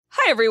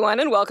everyone,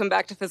 and welcome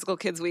back to Physical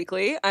Kids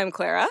Weekly. I'm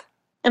Clara.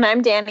 And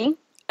I'm Danny.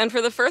 And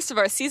for the first of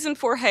our Season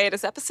 4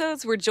 hiatus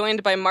episodes, we're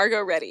joined by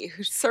Margot Reddy,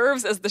 who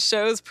serves as the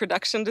show's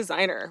production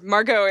designer.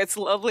 Margot, it's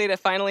lovely to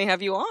finally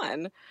have you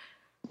on.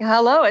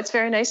 Hello, it's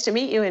very nice to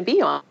meet you and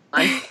be on.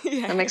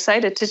 Yeah. I'm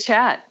excited to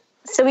chat.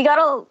 So we got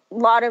a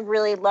lot of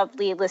really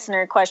lovely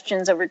listener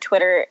questions over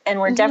Twitter, and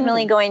we're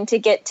definitely going to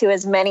get to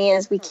as many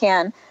as we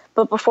can.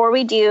 But before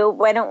we do,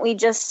 why don't we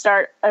just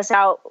start us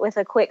out with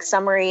a quick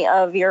summary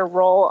of your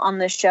role on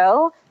the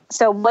show?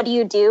 So what do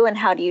you do and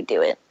how do you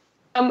do it?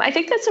 I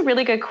think that's a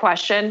really good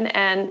question.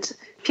 And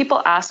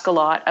people ask a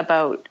lot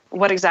about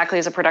what exactly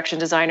is a production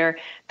designer.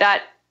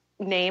 That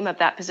name of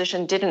that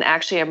position didn't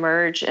actually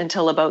emerge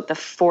until about the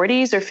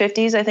 40s or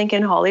 50s, I think,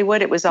 in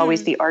Hollywood. It was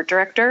always the art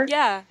director.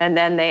 Yeah. And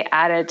then they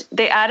added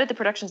the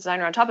production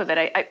designer on top of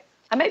it.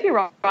 I might be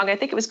wrong. I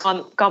think it was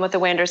Gone with the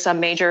Wind or some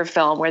major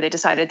film where they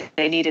decided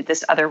they needed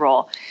this other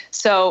role.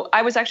 So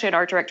I was actually an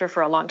art director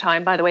for a long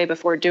time, by the way,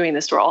 before doing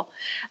this role.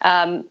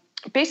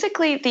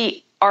 Basically,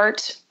 the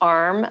art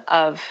arm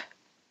of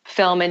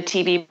film and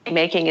TV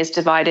making is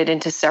divided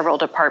into several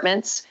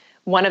departments.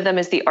 One of them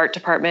is the art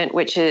department,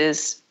 which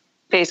is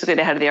basically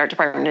the head of the art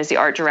department is the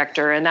art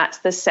director, and that's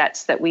the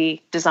sets that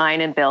we design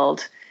and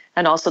build,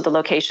 and also the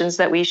locations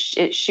that we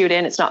shoot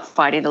in. It's not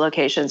finding the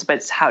locations, but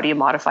it's how do you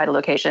modify the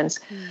locations.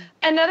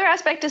 Another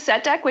aspect is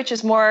set deck, which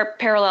is more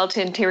parallel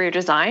to interior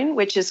design,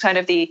 which is kind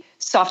of the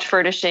soft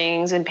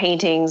furnishings and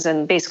paintings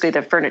and basically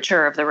the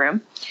furniture of the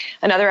room.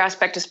 Another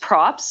aspect is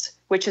props,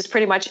 which is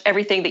pretty much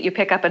everything that you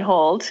pick up and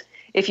hold.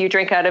 If you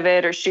drink out of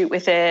it or shoot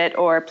with it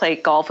or play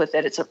golf with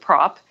it, it's a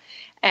prop.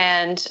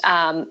 And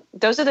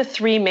those are the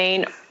three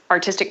main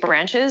artistic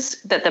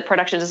branches that the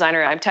production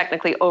designer, I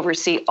technically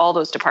oversee all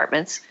those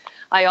departments.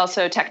 I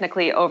also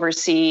technically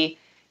oversee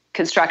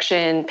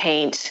construction,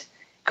 paint,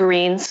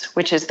 greens,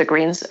 which is the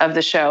greens of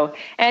the show,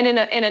 and in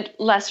a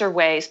lesser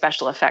way,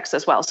 special effects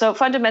as well. So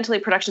fundamentally,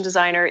 production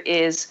designer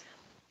is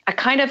a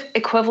kind of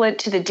equivalent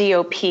to the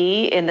DOP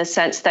in the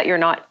sense that you're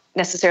not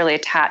necessarily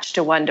attached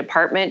to one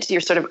department. You're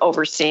sort of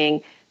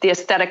overseeing the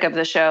aesthetic of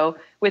the show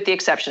with the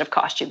exception of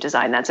costume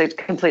design. That's a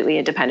completely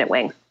independent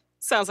wing.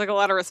 Sounds like a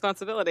lot of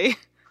responsibility.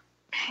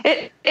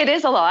 It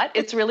is a lot.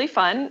 It's really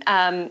fun.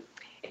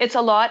 It's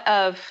a lot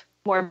of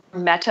more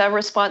meta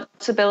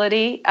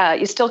responsibility.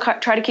 You still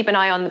try to keep an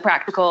eye on the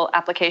practical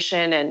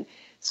application and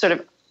sort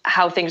of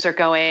how things are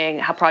going,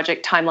 how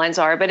project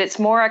timelines are, but it's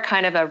more a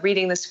kind of a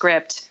reading the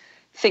script,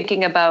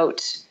 thinking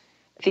about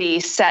the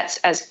sets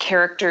as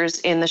characters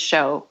in the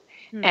show,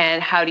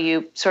 and how do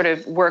you sort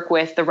of work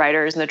with the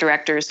writers and the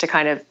directors to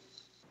kind of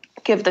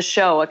give the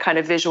show a kind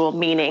of visual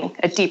meaning,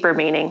 a deeper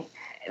meaning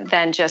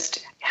than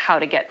just how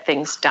to get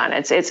things done.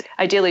 It's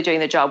ideally doing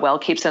the job well,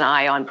 keeps an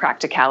eye on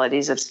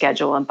practicalities of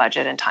schedule and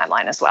budget and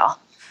timeline as well.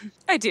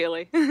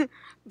 Ideally.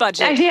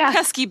 Budget. Yeah.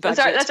 Pesky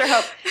budget. That's our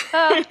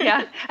hope.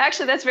 Yeah.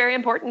 Actually, that's very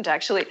important,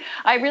 actually.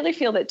 I really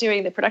feel that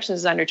doing the production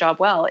designer job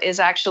well is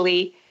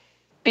actually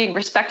being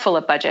respectful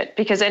of budget,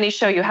 because any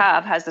show you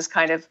have has this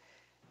kind of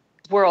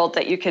world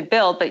that you could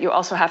build, but you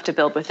also have to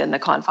build within the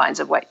confines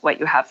of what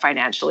you have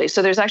financially.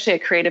 So there's actually a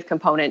creative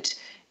component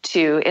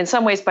to, in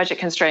some ways, budget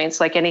constraints,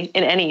 like in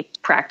any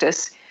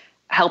practice,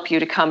 help you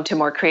to come to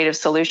more creative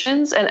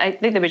solutions. And I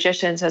think The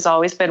Magicians has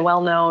always been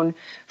well known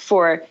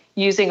for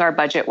using our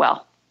budget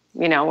well.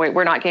 You know,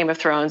 we're not Game of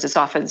Thrones. It's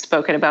often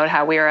spoken about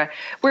how we're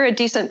a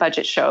decent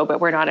budget show, but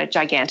we're not a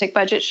gigantic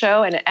budget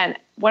show. And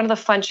one of the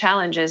fun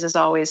challenges is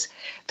always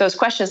those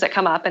questions that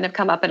come up and have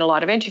come up in a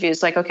lot of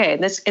interviews, like, okay,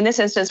 in this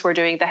instance, we're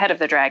doing the head of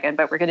the dragon,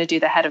 but we're going to do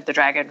the head of the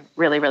dragon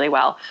really, really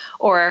well.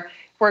 Or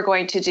we're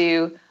going to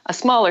do a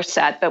smaller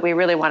set, but we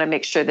really want to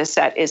make sure this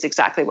set is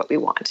exactly what we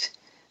want.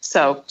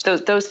 So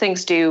those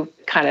things do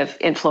kind of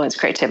influence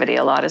creativity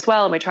a lot as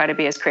well, and we try to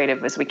be as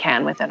creative as we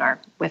can within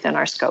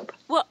our scope.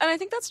 Well, and I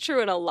think that's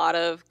true in a lot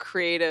of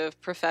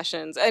creative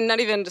professions, and not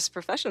even just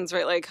professions,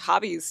 right? Like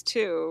hobbies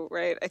too,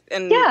 right?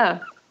 And yeah,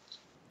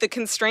 the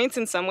constraints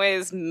in some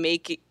ways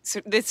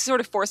they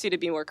sort of force you to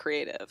be more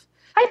creative.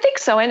 I think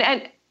so,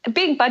 and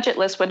being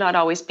budgetless would not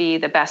always be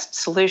the best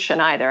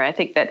solution either. I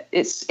think that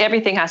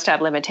everything has to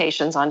have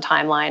limitations on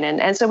timeline,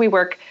 and so we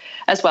work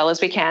as well as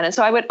we can. And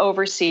so I would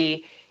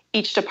oversee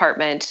each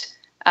department.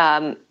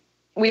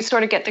 We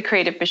sort of get the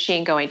creative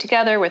machine going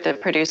together with the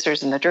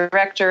producers and the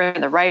director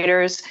and the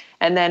writers,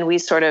 and then we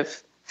sort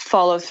of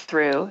follow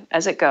through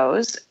as it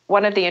goes.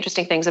 One of the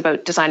interesting things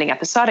about designing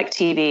episodic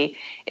TV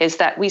is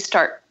that we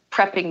start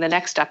prepping the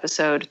next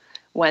episode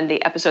when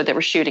the episode that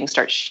we're shooting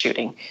starts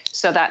shooting.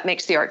 So that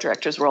makes the art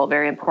director's role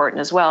very important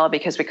as well,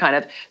 because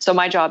so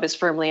my job is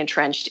firmly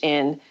entrenched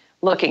in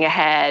looking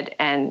ahead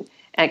and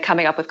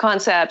coming up with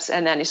concepts,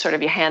 and then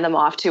you hand them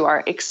off to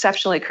our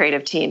exceptionally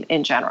creative team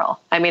in general.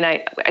 I mean,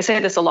 I say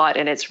this a lot,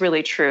 and it's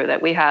really true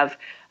that we have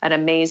an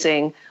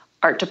amazing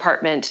art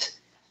department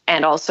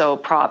and also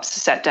props,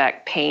 set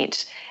deck,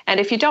 paint. And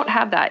if you don't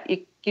have that,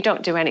 you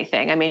don't do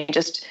anything. I mean,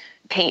 just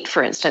paint,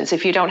 for instance.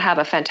 If you don't have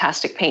a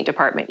fantastic paint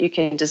department, you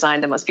can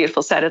design the most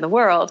beautiful set in the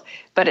world,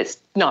 but it's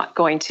not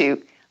going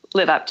to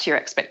live up to your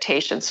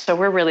expectations. So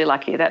we're really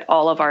lucky that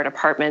all of our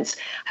departments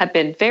have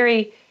been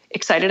very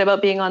excited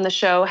about being on the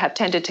show,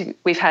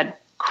 we've had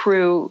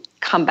crew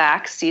come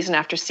back season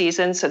after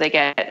season. So they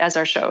get, as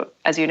our show,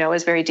 as you know,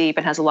 is very deep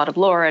and has a lot of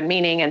lore and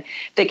meaning, and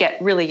they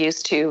get really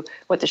used to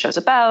what the show's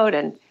about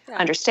and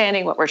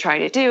understanding what we're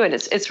trying to do. And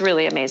it's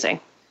really amazing.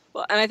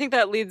 Well, and I think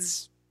that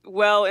leads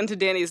well into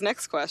Danny's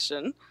next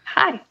question.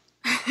 Hi.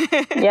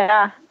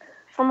 Yeah.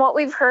 From what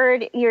we've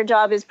heard, your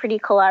job is pretty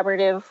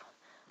collaborative,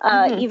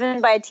 even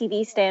by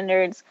TV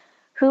standards.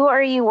 Who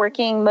are you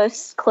working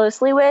most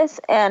closely with,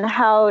 and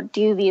how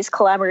do these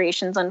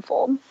collaborations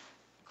unfold?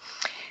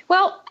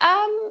 Well,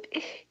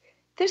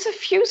 there's a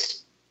few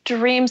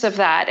streams of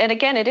that. And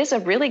again, it is a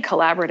really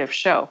collaborative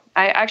show.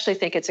 I actually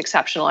think it's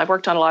exceptional. I've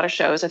worked on a lot of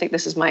shows. I think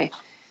this is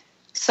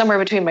somewhere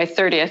between my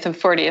 30th and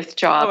 40th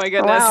job. Oh my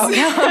goodness. Wow.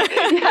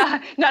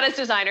 Yeah, not as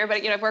designer,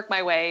 but I've worked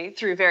my way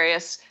through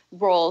various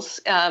roles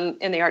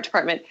in the art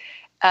department.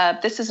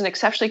 This is an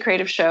exceptionally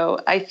creative show.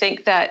 I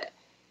think that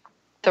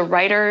the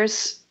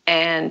writers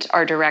and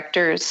our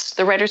directors,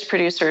 the writers,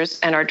 producers,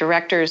 and our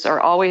directors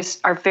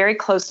are very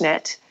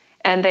close-knit.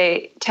 And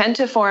they tend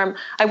to form,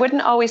 I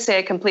wouldn't always say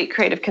a complete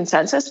creative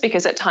consensus,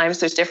 because at times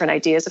there's different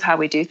ideas of how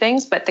we do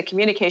things, but the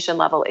communication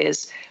level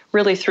is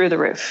really through the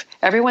roof.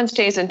 Everyone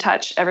stays in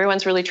touch.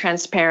 Everyone's really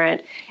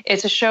transparent.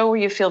 It's a show where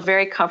you feel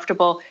very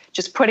comfortable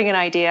just putting an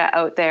idea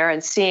out there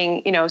and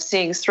seeing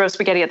throw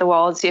spaghetti at the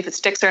wall and see if it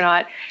sticks or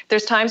not.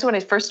 There's times when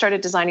I first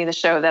started designing the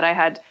show that I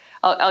had,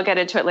 I'll get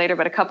into it later,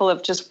 but a couple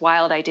of just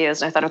wild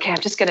ideas. And I thought, okay, I'm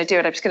just going to do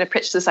it. I'm just going to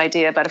pitch this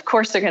idea. But of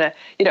course they're going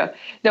to,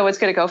 no one's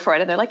going to go for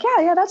it. And they're like,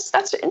 yeah,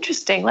 that's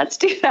interesting. Let's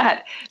do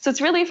that. So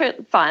it's really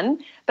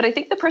fun. But I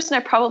think the person I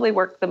probably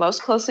work the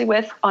most closely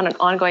with on an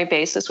ongoing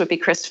basis would be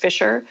Chris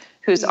Fisher,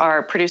 who's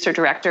our producer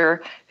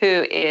director,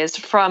 who is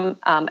from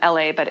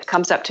LA, but it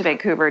comes up to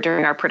Vancouver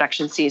during our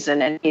production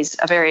season. And he's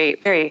a very,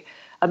 very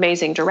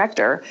amazing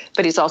director,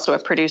 but he's also a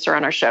producer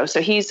on our show.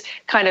 So he's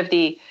kind of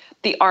the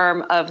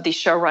arm of the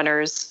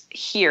showrunners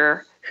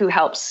here who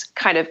helps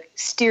kind of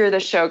steer the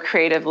show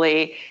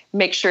creatively,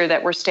 make sure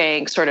that we're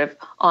staying sort of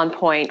on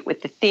point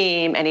with the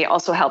theme. And he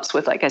also helps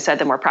with, like I said,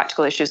 the more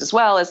practical issues, as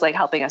well as like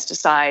helping us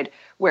decide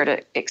where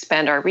to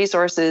expend our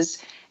resources.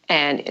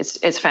 And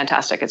it's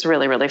fantastic. It's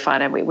really, really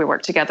fun. And we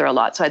work together a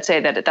lot. So I'd say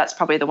that that's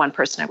probably the one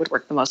person I would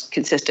work the most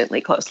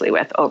consistently closely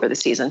with over the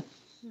season.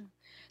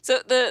 So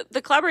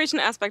the collaboration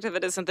aspect of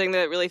it is something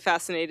that really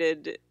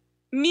fascinated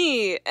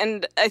me.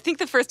 And I think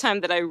the first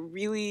time that I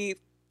really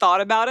thought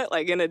about it,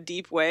 like in a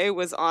deep way,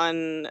 was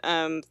on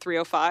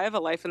 305, A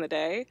Life in the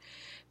Day.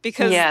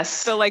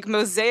 Because the like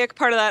mosaic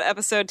part of that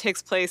episode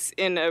takes place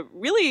in a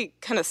really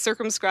kind of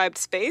circumscribed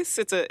space.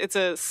 It's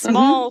a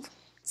small,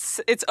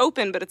 it's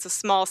open, but it's a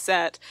small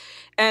set.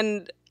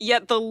 And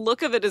yet the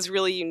look of it is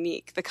really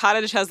unique. The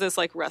cottage has this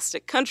like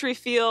rustic country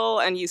feel,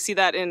 and you see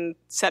that in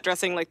set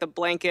dressing, like the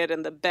blanket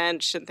and the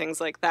bench and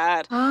things like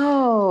that.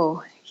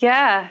 Oh,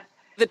 yeah.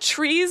 The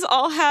trees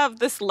all have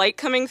this light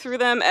coming through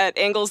them at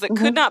angles that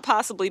could not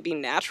possibly be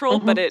natural,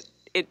 but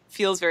it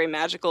feels very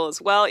magical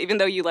as well. Even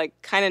though you like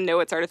kind of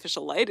know it's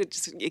artificial light,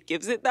 it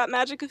gives it that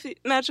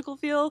magical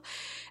feel.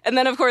 And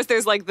then of course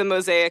there's like the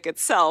mosaic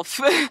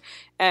itself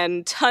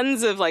and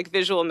tons of like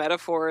visual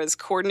metaphors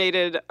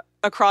coordinated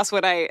across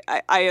what I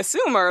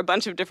assume are a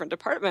bunch of different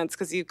departments,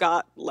 because you've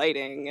got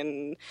lighting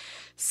and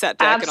set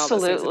deck and all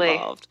those things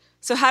involved.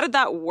 So how did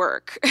that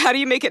work? How do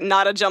you make it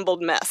not a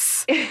jumbled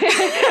mess?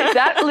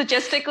 That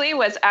logistically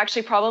was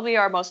actually probably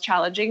our most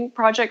challenging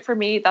project for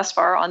me thus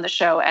far on the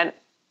show, and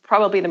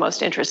probably the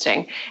most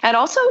interesting. And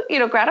also,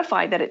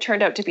 gratified that it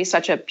turned out to be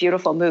such a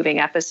beautiful, moving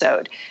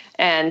episode.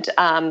 And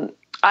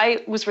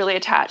I was really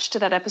attached to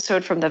that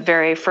episode from the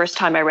very first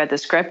time I read the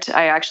script.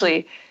 I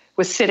actually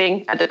was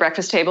sitting at the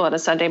breakfast table on a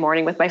Sunday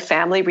morning with my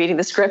family reading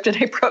the script, and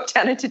I broke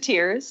down into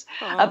tears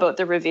about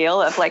the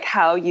reveal of like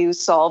how you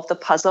solve the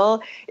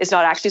puzzle is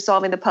not actually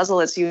solving the puzzle,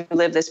 it's you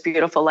live this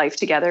beautiful life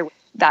together.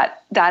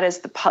 That is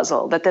the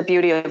puzzle, that the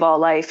beauty of all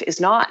life is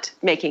not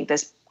making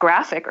this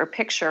graphic or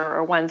picture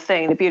or one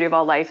thing. The beauty of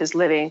all life is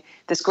living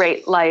this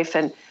great life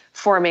and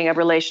forming a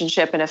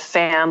relationship and a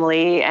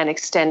family and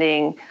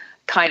extending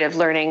kind of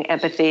learning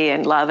empathy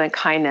and love and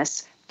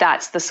kindness.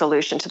 That's the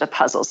solution to the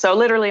puzzle. So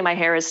literally my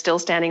hair is still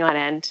standing on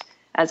end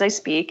as I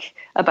speak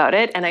about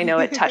it. And I know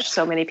it touched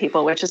so many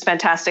people, which is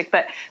fantastic.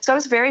 But so I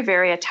was very,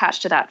 very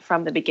attached to that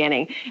from the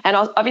beginning. And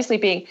obviously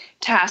being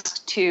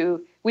tasked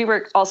we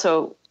were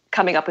also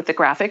coming up with the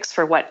graphics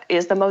for what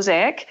is the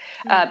mosaic,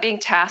 being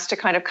tasked to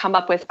kind of come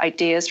up with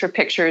ideas for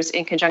pictures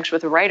in conjunction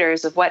with the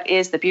writers of what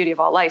is the beauty of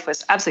all life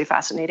was absolutely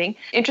fascinating.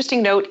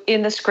 Interesting note,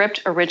 in the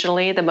script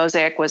originally, the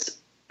mosaic was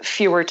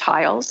fewer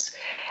tiles.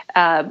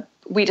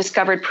 We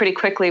discovered pretty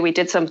quickly, we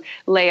did some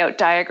layout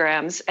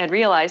diagrams and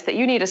realized that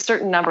you need a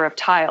certain number of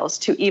tiles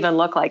to even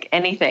look like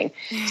anything.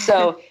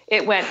 So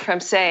it went from,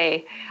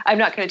 say, I'm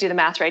not going to do the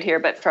math right here,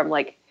 but from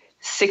like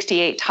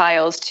 68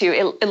 tiles to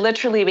it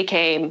literally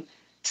became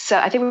So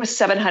I think it was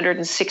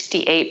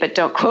 768, but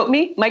don't quote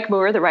me. Mike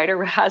Moore, the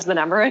writer, has the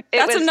number.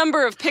 That's a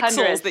number of pixels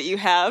hundreds. that you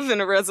have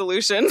in a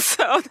resolution.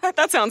 So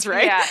that sounds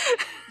right. Yeah.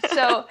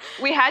 So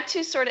we had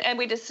to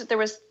there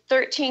was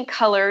 13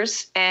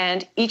 colors,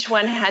 and each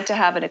one had to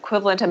have an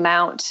equivalent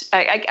amount.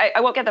 I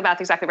won't get the math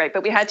exactly right,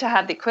 but we had to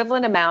have the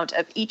equivalent amount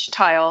of each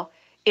tile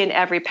in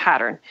every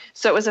pattern.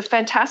 So it was a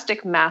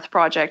fantastic math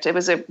project. It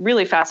was a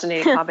really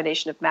fascinating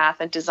combination of math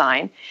and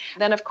design.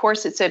 Then, of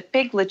course, it's a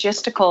big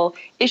logistical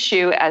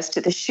issue as to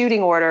the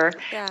shooting order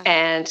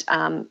and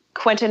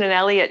Quentin and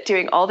Elliot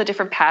doing all the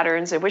different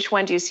patterns and which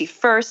one do you see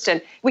first.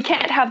 And we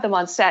can't have them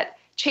on set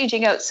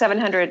changing out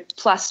 700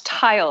 plus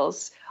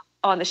tiles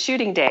on the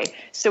shooting day.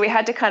 So we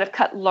had to kind of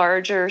cut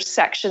larger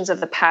sections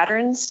of the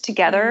patterns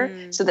together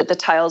so that the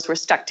tiles were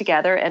stuck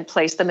together and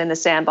place them in the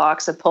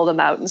sandbox and pull them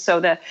out. And so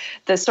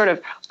the sort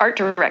of art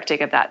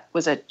directing of that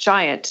was a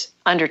giant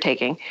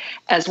undertaking,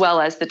 as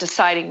well as the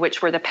deciding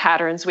which were the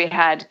patterns. We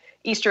had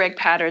Easter egg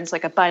patterns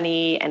like a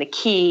bunny and a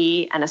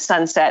key and a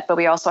sunset, but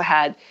we also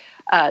had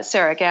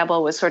Sarah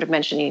Gamble was sort of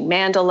mentioning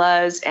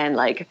mandalas and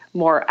like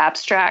more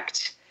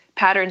abstract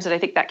patterns. And I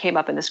think that came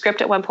up in the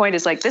script at one point,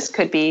 is like,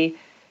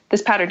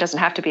 this pattern doesn't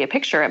have to be a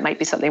picture. It might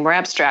be something more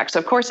abstract. So,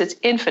 of course, it's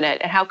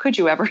infinite. And how could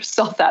you ever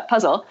solve that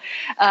puzzle?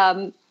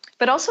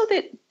 But also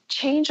the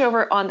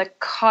changeover on the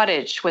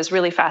cottage was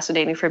really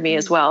fascinating for me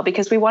as well,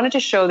 because we wanted to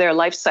show their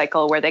life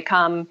cycle where they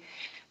come.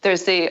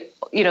 There's the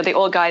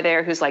old guy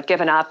there who's like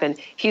given up and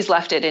he's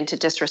left it into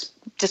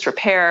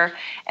disrepair.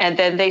 And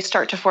then they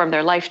start to form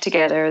their life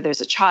together.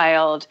 There's a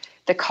child.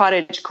 The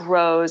cottage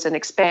grows and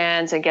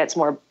expands and gets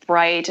more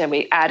bright. And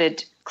we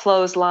added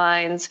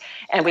clotheslines,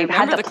 and we've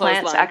had the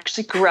plants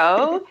actually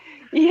grow.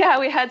 Yeah,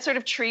 we had sort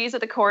of trees at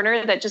the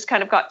corner that just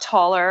kind of got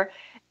taller.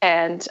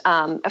 And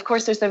of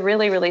course, there's the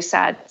really, really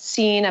sad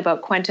scene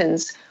about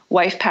Quentin's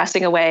wife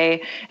passing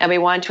away. And we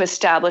wanted to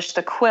establish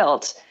the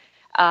quilt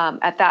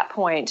at that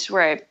point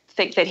where I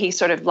think that he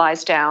sort of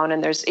lies down.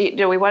 And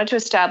we wanted to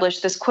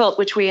establish this quilt,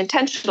 which we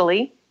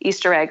intentionally,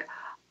 Easter egg,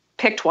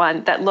 picked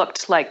one that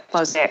looked like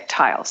mosaic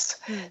tiles.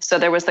 So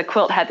there was the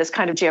quilt had this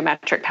kind of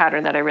geometric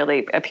pattern that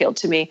really appealed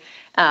to me.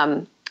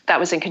 That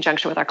was in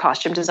conjunction with our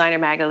costume designer,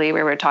 Magali,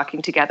 where we were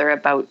talking together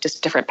about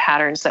just different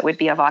patterns that would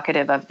be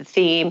evocative of the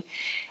theme.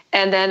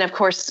 And then, of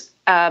course,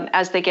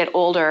 as they get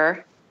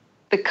older,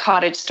 the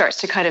cottage starts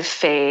to kind of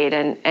fade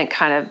and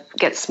kind of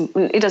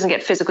it doesn't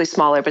get physically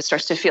smaller, but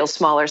starts to feel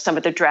smaller. Some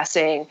of the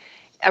dressing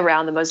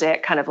around the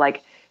mosaic kind of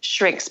like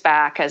shrinks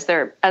back as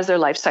their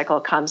life cycle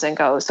comes and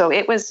goes. So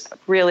it was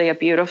really a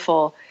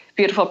beautiful,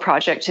 beautiful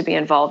project to be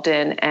involved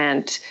in.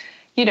 And,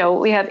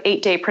 we have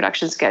 8-day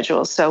production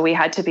schedules, so we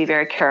had to be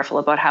very careful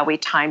about how we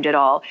timed it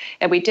all.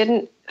 And we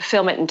didn't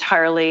film it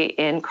entirely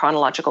in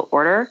chronological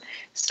order.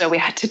 So we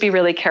had to be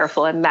really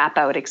careful and map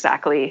out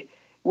exactly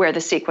where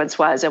the sequence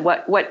was. And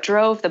what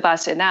drove the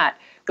bus in that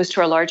was,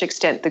 to a large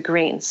extent, the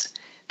greens,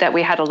 that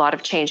we had a lot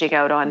of changing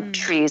out on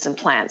trees and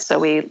plants. So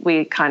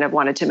we kind of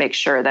wanted to make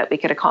sure that we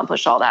could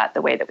accomplish all that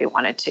the way that we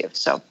wanted to.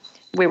 So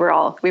we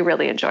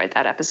really enjoyed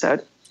that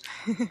episode.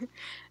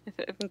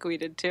 I think we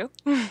did too.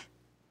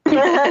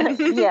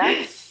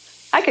 Yeah.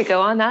 I could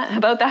go on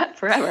about that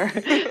forever.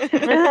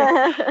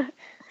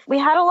 We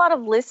had a lot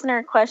of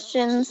listener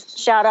questions.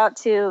 Shout out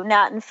to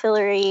Nat and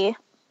Fillery,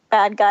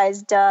 Bad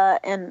Guys, Duh,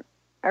 and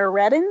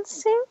Aredin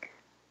Sink.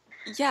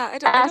 Yeah, I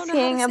don't know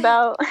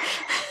how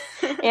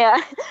to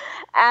say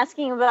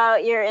asking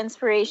about your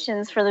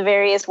inspirations for the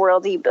various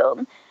worlds you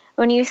build.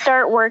 When you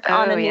start work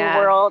on a new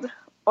world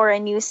or a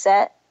new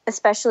set,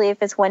 especially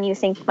if it's one you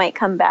think might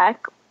come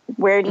back,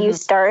 where do you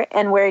start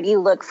and where do you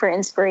look for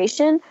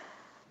inspiration?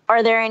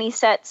 Are there any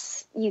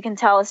sets you can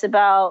tell us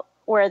about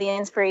where the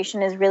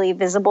inspiration is really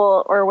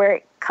visible or where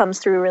it comes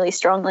through really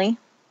strongly?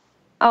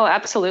 Oh,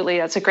 absolutely.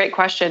 That's a great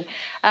question.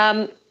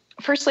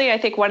 Firstly, I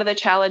think one of the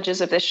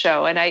challenges of this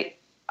show, and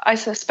I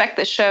suspect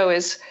this show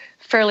is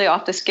fairly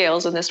off the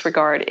scales in this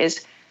regard,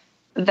 is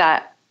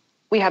that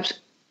we have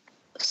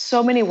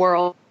so many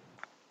world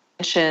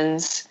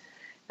dimensions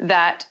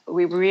that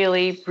we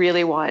really,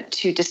 really want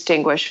to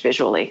distinguish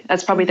visually.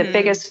 That's probably the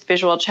biggest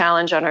visual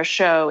challenge on our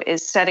show,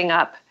 is setting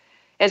up.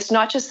 It's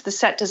not just the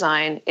set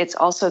design, it's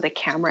also the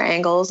camera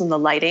angles and the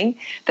lighting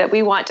that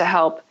we want to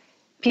help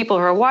people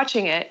who are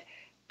watching it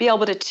be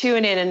able to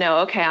tune in and know,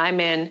 okay, I'm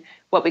in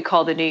what we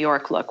call the New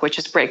York look, which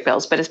is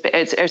Brakebills, but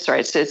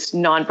it's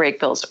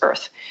non-Brakebills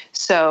Earth.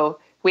 So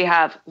we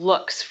have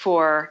looks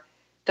for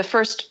the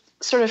first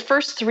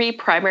 3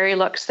 primary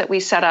looks that we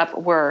set up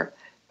were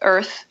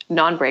Earth,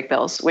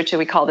 non-Brakebills, which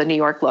we call the New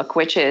York look,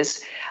 which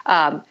is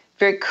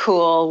very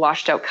cool,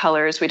 washed out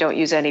colors. We don't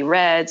use any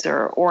reds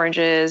or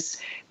oranges.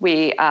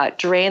 We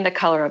drain the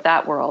color of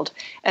that world.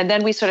 And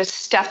then we sort of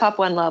step up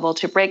one level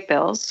to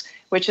Brakebills,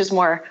 which is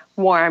more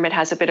warm. It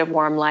has a bit of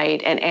warm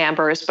light and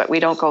ambers, but we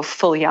don't go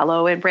full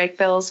yellow in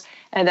Brakebills.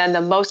 And then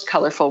the most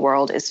colorful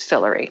world is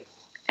Fillery.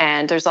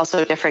 And there's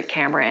also different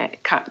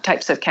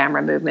types of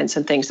camera movements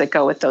and things that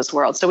go with those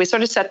worlds. So we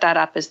sort of set that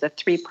up as the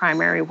 3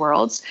 primary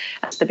worlds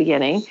at the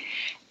beginning.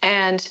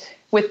 And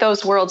with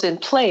those worlds in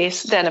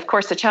place, then of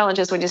course the challenge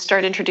is when you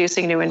start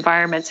introducing new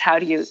environments, how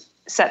do you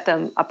set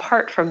them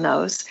apart from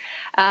those?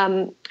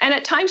 And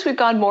at times we've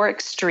gone more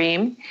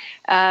extreme.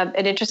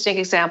 An interesting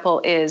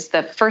example is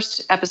the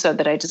first episode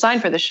that I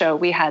designed for the show.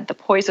 We had the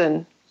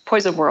poison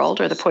world,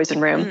 or the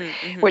poison room,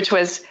 which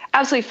was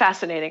absolutely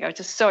fascinating. I was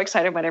just so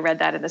excited when I read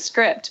that in the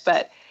script.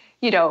 But,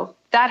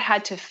 that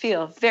had to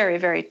feel very,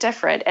 very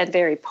different and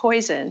very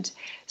poisoned.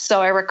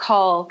 So I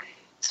recall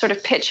sort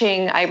of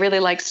pitching, I really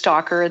like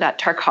Stalker, that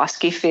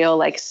Tarkovsky feel,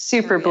 like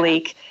super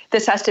bleak.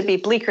 This has to be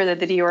bleaker than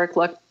the New York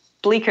look,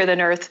 bleaker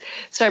than Earth.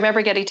 So I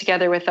remember getting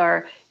together with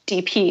our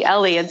DP,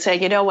 Ellie, and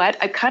saying, you know what,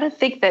 I kind of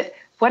think that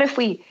what if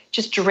we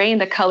just drain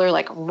the color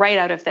like right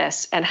out of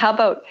this? And how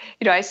about,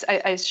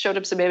 I showed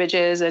him some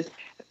images,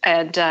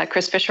 and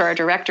Chris Fisher, our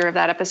director of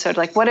that episode,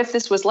 like, what if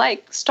this was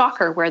like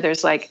Stalker, where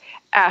there's like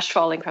ash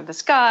falling from the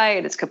sky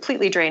and it's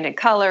completely drained in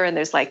color, and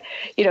there's like,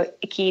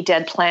 icky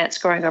dead plants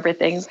growing over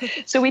things.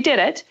 So we did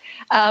it.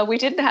 We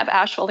didn't have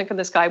ash falling from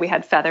the sky. We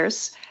had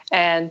feathers.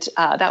 And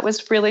that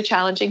was really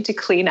challenging to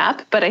clean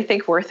up, but I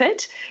think worth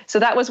it. So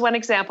that was one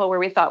example where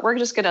we thought we're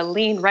just going to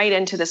lean right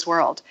into this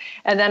world.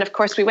 And then, of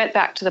course, we went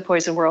back to the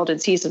Poison World in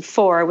season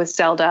 4 with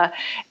Zelda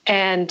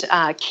and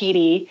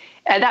Keaty.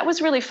 And that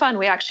was really fun.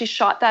 We actually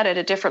shot that at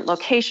a different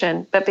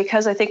location. But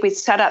because I think we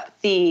set up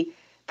the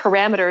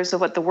parameters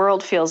of what the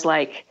world feels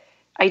like,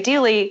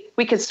 ideally,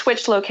 we could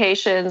switch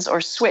locations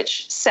or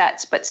switch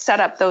sets, but set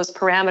up those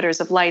parameters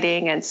of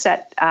lighting and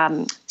set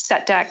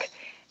deck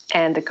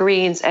and the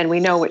greens, and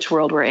we know which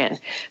world we're in.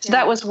 So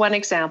that was one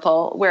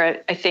example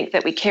where I think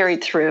that we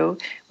carried through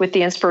with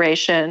the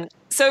inspiration.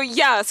 So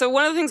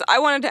one of the things I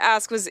wanted to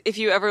ask was if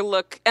you ever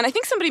look, and I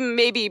think somebody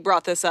maybe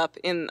brought this up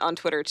on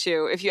Twitter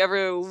too, if you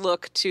ever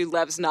look to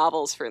Lev's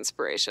novels for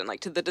inspiration, like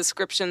to the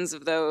descriptions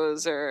of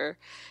those, or...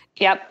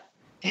 Yep.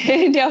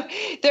 No,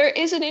 there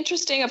is an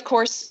interesting, of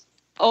course,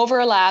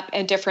 overlap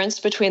and difference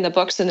between the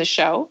books and the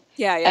show.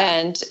 Yeah.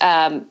 And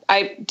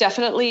I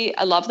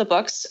love the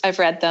books. I've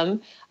read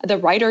them. The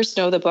writers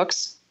know the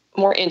books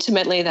more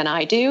intimately than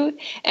I do.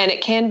 And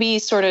it can be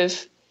sort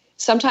of,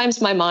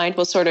 sometimes my mind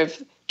will sort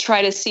of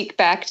try to seek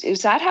back.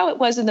 Is that how it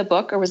was in the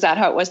book, or was that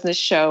how it was in the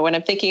show? When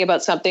I'm thinking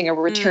about something or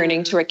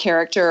returning to a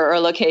character or a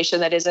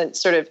location that isn't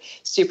sort of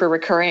super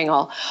recurring,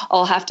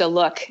 I'll have to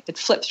look and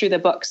flip through the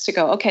books to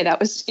go, okay, that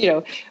was,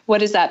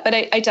 what is that? But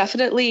I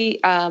definitely,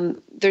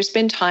 there's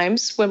been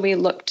times when we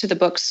look to the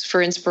books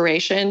for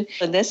inspiration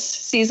in this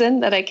season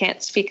that I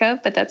can't speak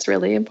of, but that's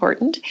really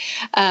important.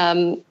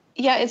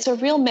 Yeah, it's a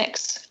real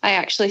mix, I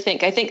actually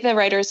think. I think the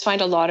writers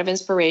find a lot of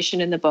inspiration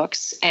in the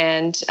books.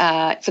 And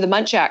for the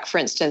Muntjac, for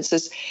instance,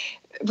 this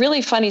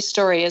really funny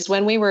story is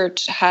when we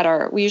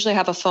usually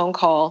have a phone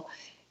call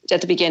at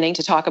the beginning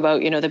to talk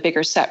about, the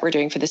bigger set we're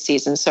doing for the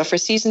season. So for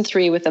season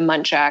 3 with the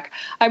Muntjac,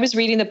 I was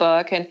reading the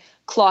book and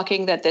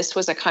clocking that this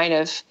was a kind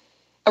of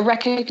a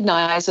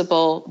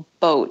recognizable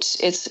boat.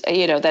 It's,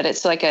 that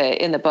it's like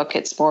in the book,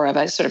 it's more of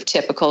a sort of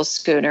typical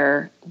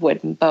schooner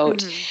wooden boat.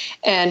 Mm-hmm.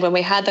 And when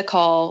we had the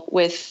call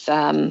with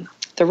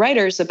the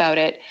writers about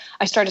it,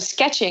 I started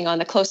sketching on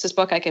the closest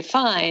book I could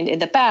find in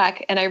the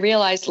back. And I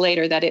realized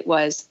later that it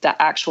was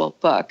the actual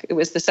book. It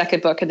was the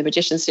second book in the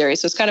Magician series.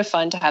 So it's kind of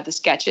fun to have the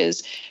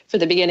sketches for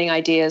the beginning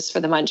ideas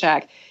for the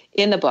Muntjac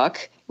in the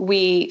book.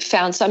 We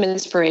found some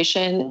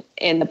inspiration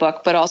in the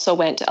book, but also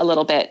went a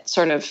little bit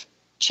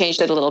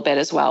changed it a little bit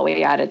as well.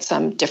 We added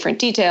some different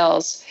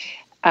details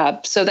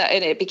so that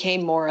it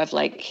became more of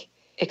like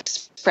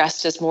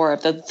expressed as more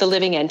of the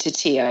living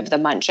entity of the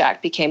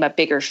Muntjac became a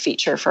bigger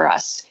feature for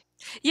us.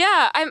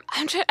 Yeah, I'm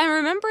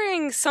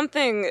remembering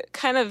something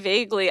kind of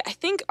vaguely. I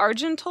think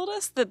Arjun told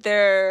us that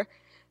the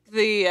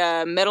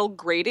metal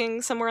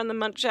grating somewhere on the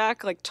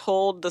Muntjac like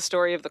told the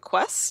story of the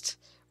quest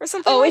or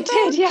something. Oh, like it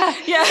did, yeah.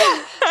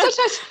 Yeah.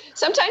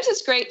 Sometimes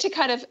it's great to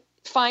kind of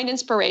find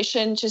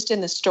inspiration just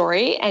in the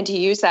story and to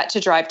use that to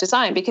drive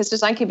design, because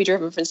design can be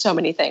driven from so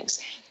many things.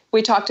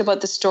 We talked about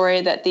the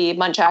story that the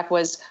Muntjac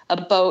was a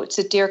boat, it's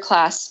a Deer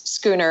class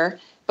schooner,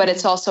 but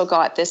it's also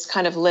got this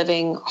kind of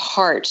living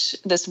heart,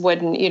 this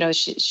wooden,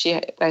 she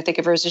I think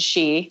of her as a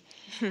she.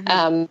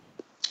 Mm-hmm.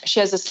 She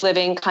has this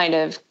living kind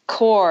of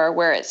core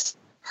where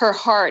her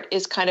heart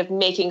is kind of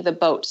making the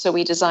boat. So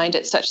we designed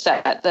it such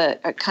that the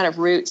kind of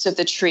roots of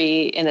the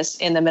tree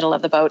in the middle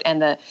of the boat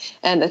and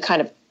the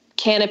kind of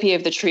canopy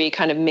of the tree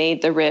kind of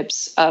made the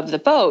ribs of the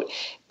boat.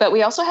 But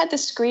we also had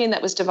this screen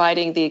that was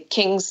dividing the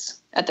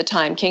king's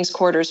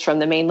quarters from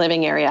the main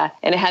living area.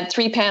 And it had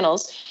 3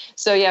 panels.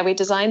 So yeah, we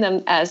designed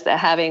them as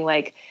having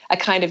like a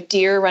kind of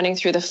deer running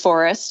through the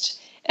forest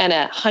and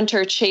a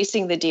hunter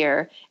chasing the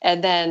deer.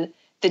 And then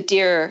the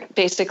deer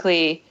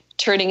basically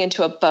turning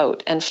into a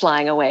boat and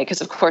flying away,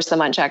 because of course the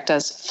Muntjac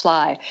does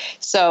fly.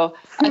 So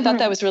I thought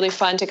that was really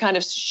fun to kind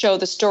of show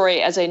the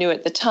story as I knew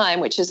at the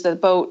time, which is the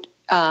boat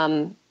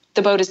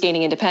is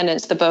gaining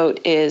independence. The boat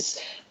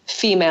is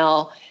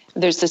female.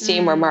 There's the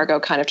scene where Margot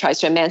kind of tries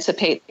to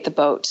emancipate the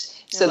boat.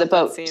 So the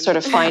boat sort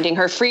of finding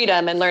her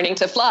freedom and learning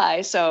to fly.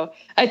 So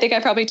I think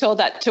I probably told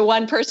that to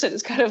one person.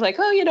 It's kind of like,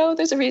 oh,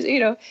 there's a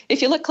reason, if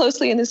you look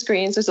closely in the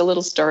screens, there's a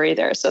little story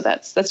there. So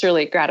that's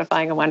really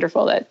gratifying and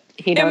wonderful that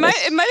he noticed.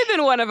 It might have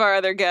been one of our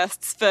other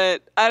guests,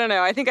 but I don't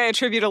know. I think I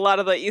attribute a lot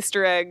of the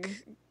Easter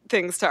egg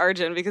things to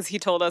Arjun because he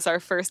told us our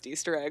first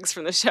Easter eggs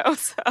from the show.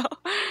 So.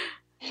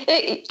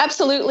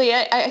 Absolutely.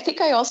 I think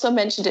I also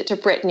mentioned it to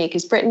Brittany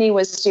because Brittany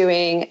was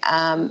doing,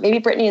 maybe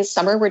Brittany and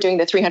Summer were doing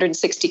the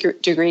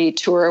 360-degree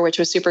tour, which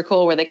was super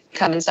cool, where they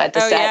come inside the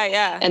set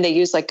and they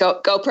use like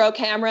GoPro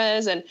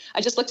cameras. And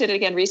I just looked at it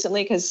again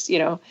recently because,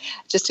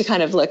 just to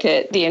kind of look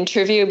at the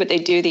interview, but they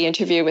do the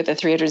interview with a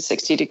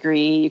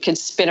 360-degree. You can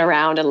spin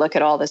around and look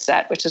at all the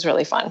set, which is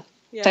really fun.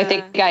 Yeah. So I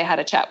think I had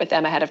a chat with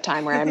them ahead of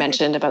time where I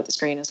mentioned about the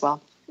screen as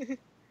well.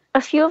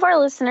 A few of our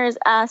listeners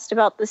asked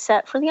about the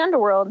set for The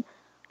Underworld.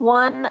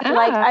 One,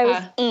 like I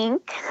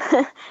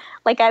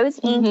was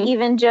Ink,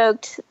 even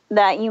joked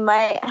that you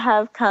might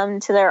have come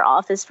to their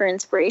office for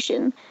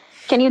inspiration.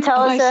 Can you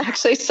tell us? I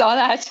actually saw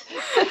that.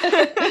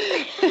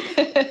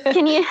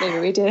 Maybe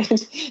we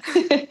did.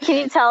 Can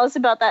you tell us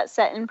about that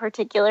set in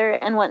particular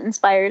and what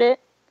inspired it?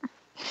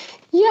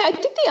 Yeah, I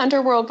think The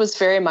Underworld was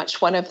very much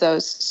one of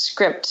those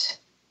script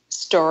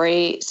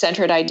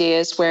story-centered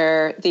ideas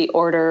where the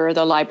Order,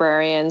 the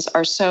librarians,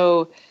 are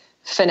so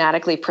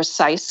fanatically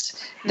precise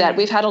that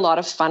we've had a lot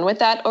of fun with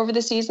that over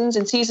the seasons.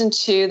 In season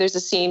 2, there's a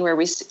scene where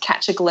we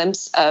catch a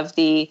glimpse of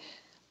the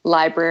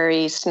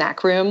library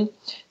snack room.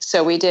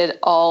 So we did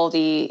all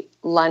the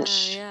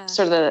lunch,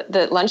 sort of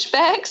the lunch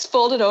bags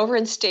folded over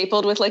and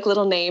stapled with like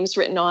little names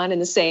written on in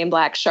the same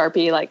black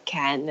Sharpie, like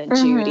Ken and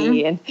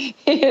Judy. And,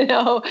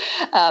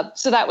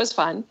 so that was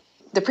fun.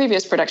 The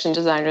previous production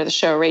designer of the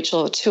show, Rachel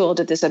O'Toole,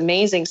 did this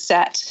amazing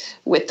set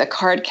with the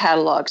card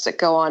catalogs that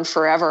go on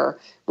forever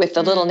with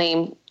the little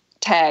name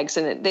tags,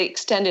 and they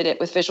extended it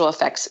with visual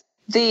effects.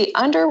 The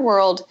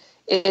Underworld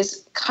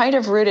is kind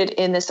of rooted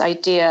in this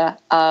idea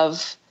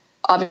of,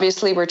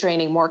 obviously we're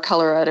draining more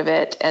color out of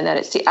it and that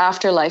it's the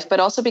afterlife, but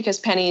also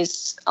because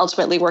Penny's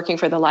ultimately working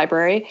for the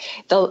library,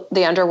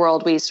 the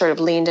Underworld, we sort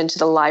of leaned into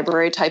the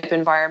library type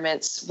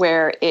environments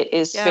where it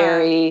is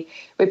we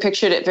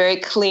pictured it very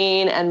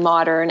clean and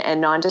modern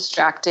and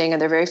non-distracting, and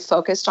they're very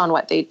focused on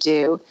what they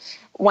do.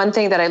 One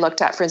thing that I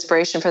looked at for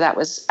inspiration for that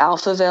was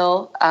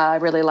Alphaville. I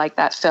really like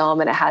that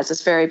film, and it has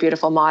this very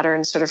beautiful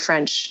modern sort of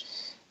French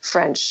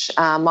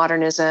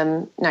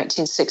modernism,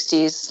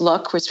 1960s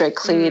look, which is very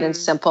clean and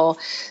simple.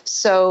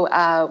 So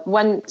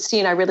one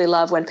scene I really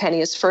love when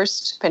Penny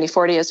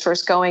Forty is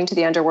first going to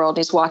the Underworld,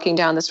 and he's walking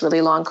down this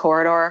really long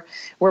corridor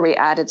where we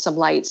added some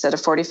lights at a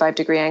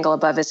 45-degree angle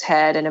above his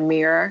head and a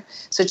mirror.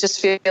 So it just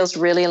feels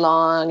really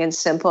long and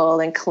simple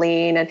and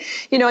clean. And,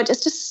 it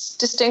just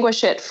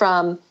distinguish it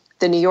from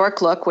the New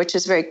York look, which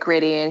is very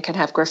gritty and can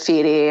have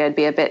graffiti and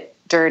be a bit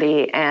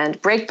dirty,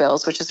 and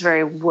Brakebills, which is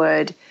very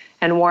wood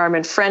and warm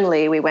and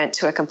friendly. We went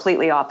to a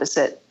completely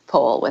opposite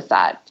pole with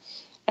that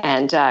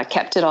and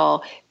kept it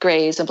all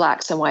grays and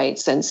blacks and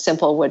whites and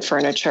simple wood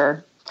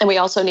furniture. And we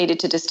also needed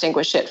to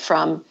distinguish it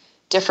from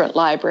different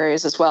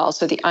libraries as well.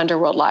 So the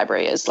Underworld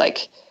Library is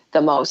like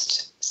the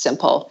most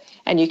simple.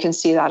 And you can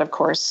see that, of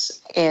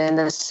course, in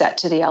the set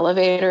to the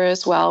elevator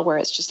as well, where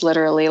it's just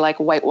literally like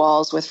white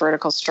walls with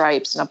vertical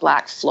stripes and a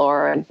black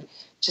floor, and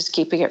just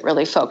keeping it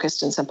really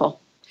focused and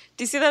simple.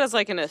 Do you see that as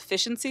like an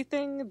efficiency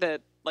thing, that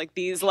like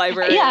these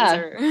libraries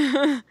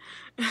are...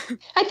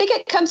 I think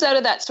it comes out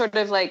of that sort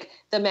of like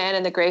the man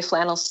in the gray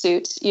flannel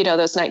suit,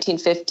 those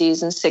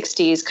 1950s and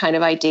 60s kind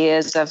of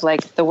ideas of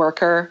like the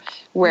worker,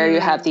 where you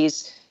have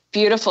these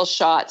beautiful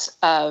shots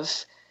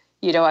of,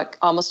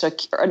 almost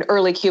an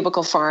early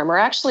cubicle farm, or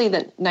actually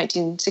the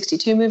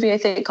 1962 movie, I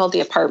think, called The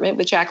Apartment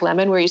with Jack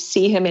Lemmon, where you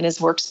see him in his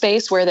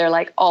workspace where they're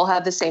like all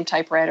have the same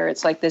typewriter.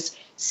 It's like this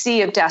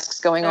sea of desks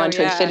going on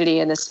to infinity,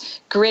 and this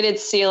gridded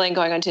ceiling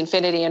going on to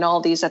infinity, and all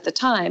these at the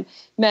time,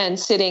 men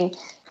sitting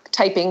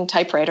typing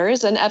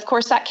typewriters. And of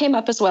course that came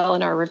up as well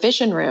in our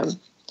revision room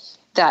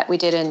that we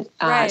did in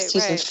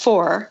season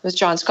 4 with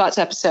John Scott's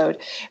episode,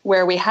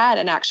 where we had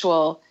an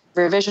actual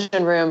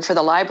revision room for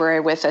the library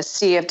with a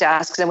sea of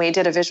desks, and we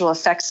did a visual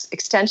effects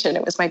extension.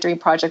 It was my dream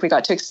project. We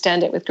got to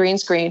extend it with green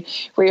screen,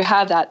 where you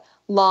have that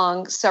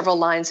long several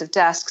lines of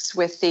desks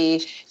with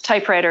the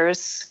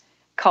typewriters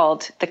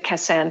called the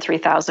Cassan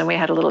 3000. We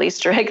had a little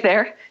Easter egg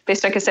there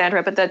based on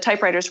Cassandra, but the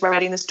typewriters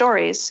writing the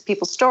stories,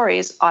 people's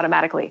stories,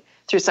 automatically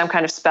through some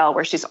kind of spell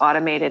where she's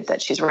automated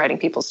that she's writing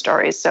people's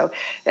stories. So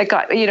it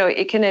got,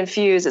 it can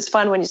infuse, it's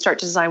fun when you start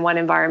to design one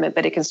environment,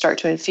 but it can start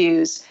to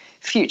infuse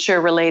future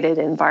related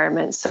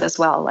environments as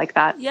well, like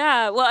that.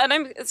 Yeah, well,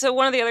 and so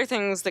one of the other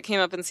things that came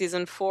up in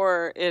season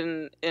 4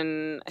 in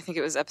I think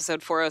it was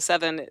episode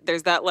 407,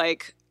 there's that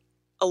like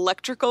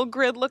electrical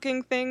grid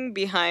looking thing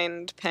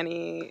behind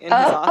Penny in his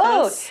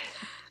office.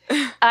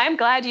 I'm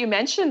glad you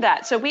mentioned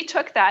that. So we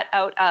took that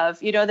out of,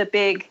 the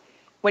big,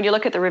 when you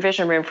look at the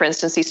revision room, for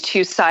instance, these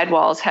two side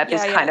walls have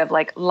this kind of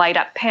like light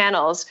up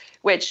panels,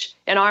 which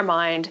in our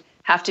mind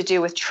have to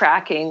do with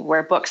tracking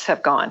where books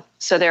have gone.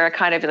 So they're a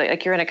kind of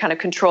like you're in a kind of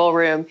control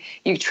room,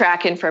 you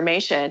track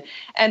information.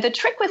 And the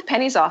trick with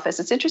Penny's office,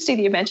 it's interesting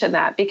that you mentioned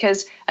that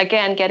because,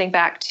 again, getting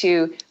back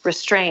to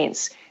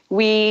restraints,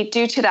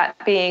 due to that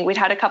being, we'd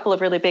had a couple of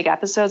really big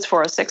episodes.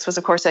 406 was,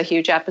 of course, a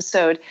huge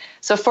episode.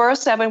 So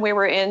 407, we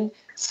were in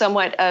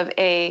somewhat of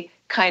a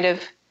kind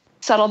of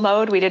subtle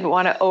mode. We didn't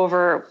want to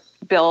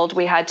overbuild.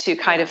 We had to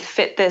kind of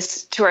fit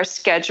this to our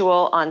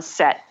schedule on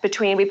set.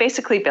 We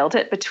basically built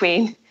it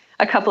between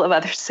a couple of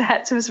other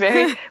sets. It was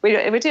we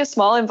would do a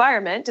small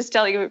environment, just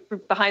telling you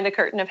behind the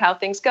curtain of how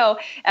things go.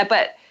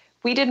 But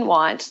I didn't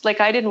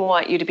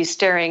want you to be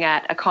staring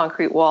at a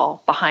concrete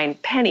wall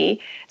behind Penny.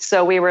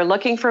 So we were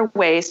looking for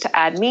ways to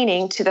add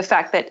meaning to the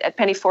fact that at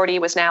Penny 40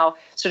 was now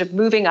sort of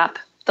moving up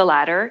the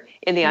ladder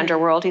in the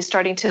underworld. He's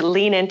starting to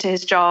lean into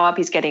his job.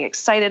 He's getting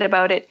excited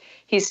about it.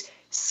 He's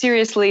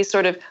seriously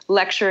sort of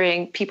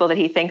lecturing people that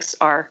he thinks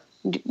are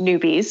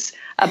newbies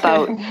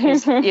about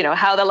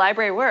how the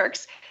library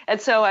works. And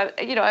so,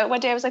 one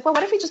day I was like, well,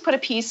 what if we just put a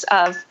piece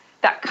of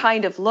that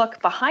kind of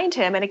look behind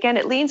him? And again,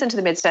 it leans into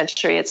the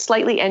mid-century. It's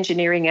slightly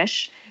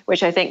engineering-ish,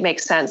 which I think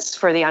makes sense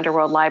for the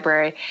Underworld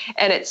Library.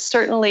 And it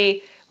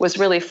certainly was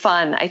really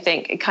fun. I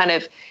think it kind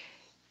of,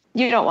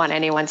 you don't want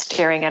anyone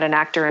staring at an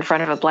actor in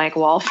front of a blank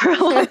wall for a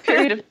long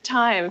period of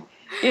time,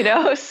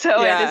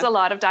 So It is a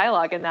lot of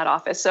dialogue in that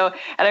office. So,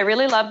 and I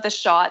really love the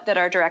shot that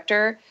our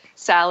director,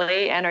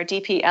 Sally, and our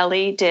DP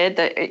Ellie did,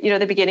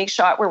 the beginning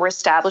shot where we're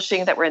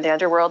establishing that we're in the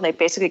underworld and they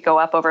basically go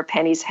up over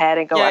Penny's head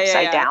and go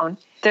upside down.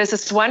 There's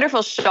this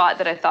wonderful shot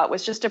that I thought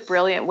was just a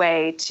brilliant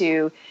way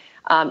to,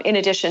 in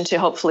addition to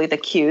hopefully the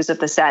cues of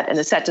the set and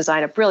the set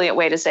design, a brilliant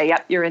way to say,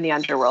 yep, you're in the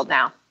underworld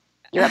now.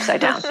 You're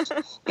upside down.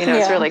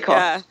 It's really cool.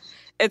 Yeah.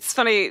 It's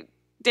funny.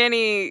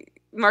 Danny,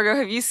 Margot,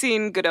 have you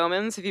seen Good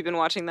Omens? Have you been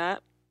watching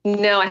that?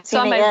 No, I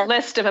saw my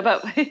list of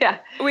about,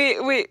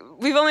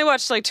 We've only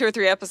watched like 2 or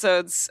 3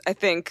 episodes. I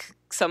think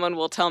someone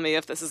will tell me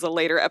if this is a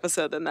later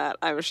episode than that,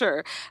 I'm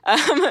sure.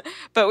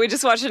 But we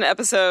just watched an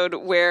episode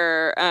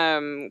where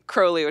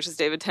Crowley, which is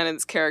David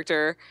Tennant's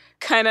character,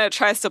 kind of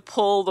tries to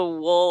pull the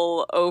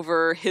wool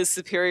over his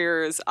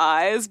superior's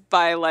eyes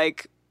by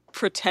like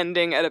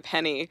pretending at a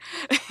penny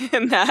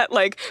and that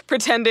like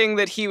pretending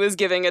that he was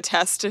giving a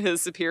test to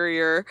his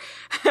superior.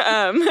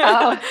 And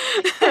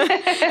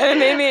it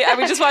made me,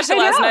 we just watched it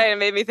last night and it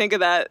made me think of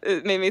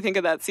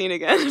that scene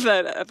again,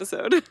 that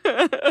episode.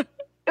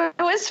 It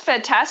was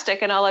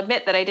fantastic, and I'll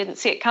admit that I didn't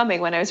see it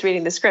coming when I was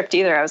reading the script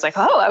either. I was like,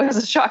 I was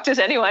as shocked as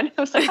anyone.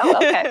 I was like,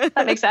 okay,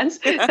 that makes sense.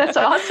 That's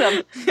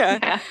awesome.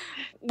 Yeah.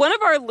 One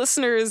of our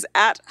listeners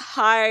at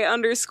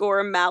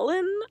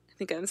 @high_Malin, I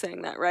think I'm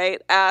saying that right,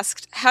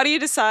 asked, how do you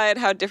decide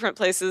how different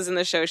places in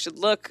the show should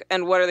look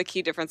and what are the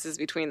key differences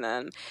between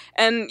them?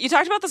 And you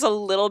talked about this a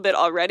little bit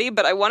already,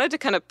 but I wanted to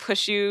kind of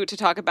push you to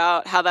talk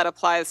about how that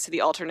applies to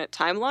the alternate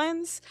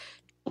timelines.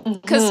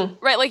 Because,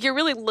 like you're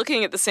really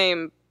looking at the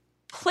same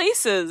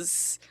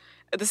places,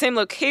 at the same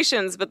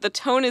locations, but the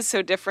tone is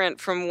so different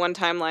from one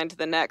timeline to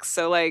the next.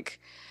 So like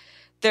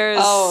there's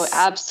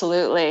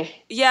absolutely.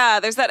 Yeah,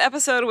 there's that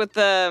episode with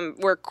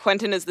where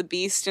Quentin is the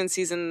Beast in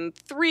season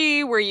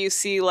 3, where you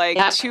see like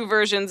 2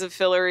 versions of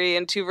Fillory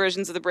and 2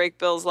 versions of the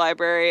Breakbills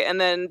library,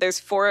 and then there's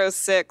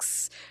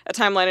 406, a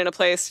timeline and a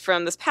place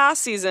from this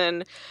past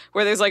season,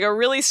 where there's like a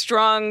really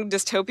strong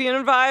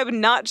dystopian vibe,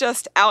 not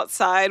just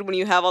outside when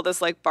you have all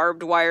this like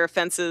barbed wire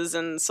fences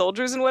and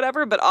soldiers and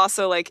whatever, but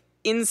also like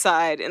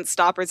inside in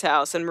Stopper's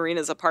house and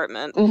Marina's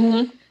apartment.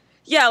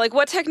 Yeah, like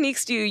what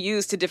techniques do you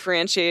use to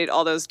differentiate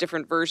all those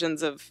different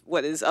versions of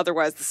what is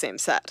otherwise the same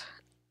set?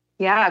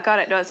 Yeah, got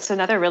it. No, it's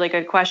another really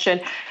good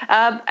question.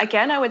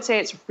 Again, I would say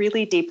it's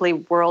really deeply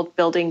world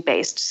building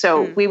based.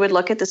 So we would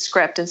look at the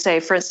script and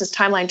say, for instance,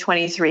 timeline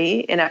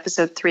 23 in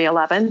episode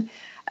 311,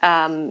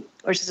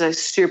 which is a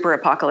super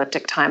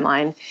apocalyptic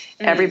timeline.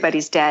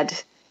 Everybody's dead.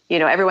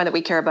 Everyone that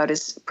we care about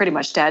is pretty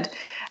much dead.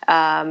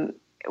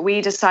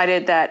 We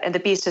decided that, and the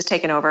Beast has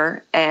taken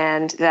over,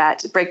 and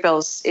that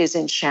Breakbills is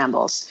in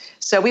shambles.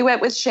 So we went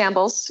with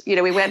shambles.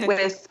 We went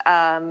with,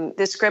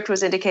 the script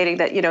was indicating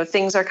that,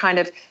 things are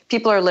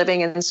people are living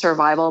in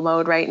survival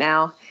mode right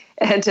now.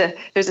 And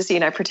there's a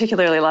scene I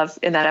particularly love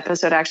in that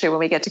episode, actually, when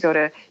we get to go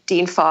to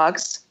Dean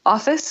Fogg's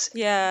office.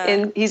 Yeah.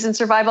 And he's in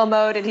survival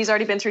mode, and he's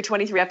already been through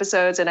 23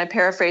 episodes, and I'm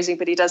paraphrasing,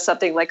 but he does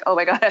something like, oh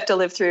my God, I have to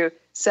live through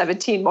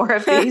 17 more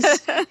of these,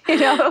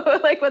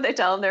 like when they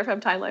tell him they're from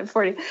timeline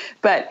 40.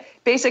 But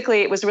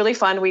basically, it was really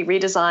fun. We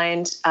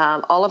redesigned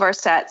all of our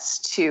sets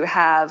to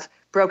have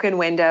broken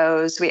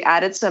windows. We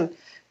added some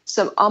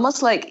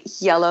almost like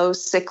yellow,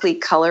 sickly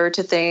color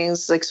to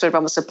things, like sort of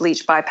almost a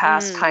bleach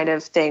bypass kind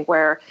of thing,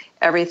 where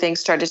everything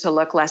started to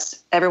look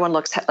everyone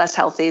looks less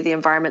healthy. The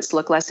environments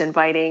look less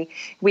inviting.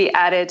 We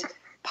added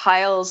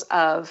piles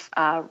of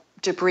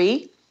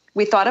debris.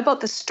 We thought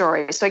about the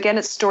story. So again,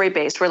 it's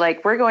story-based.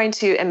 We're going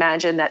to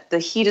imagine that the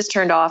heat is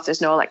turned off.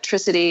 There's no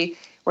electricity.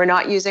 We're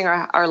not using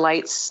our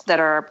lights that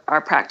are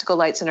our practical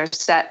lights in our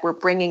set. We're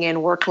bringing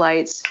in work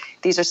lights.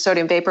 These are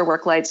sodium vapor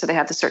work lights, so they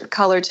have a certain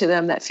color to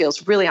them that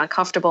feels really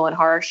uncomfortable and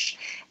harsh.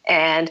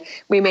 And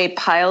we made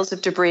piles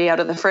of debris out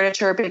of the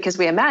furniture because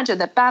we imagined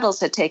that battles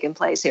had taken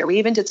place here. We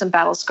even did some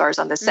battle scars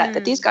on the set,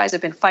 that these guys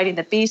have been fighting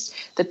the beast.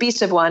 The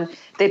beast have won.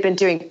 They've been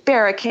doing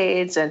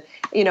barricades, and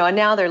and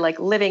now they're like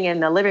living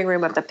in the living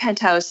room of the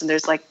penthouse, and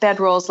there's like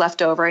bedrolls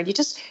left over. And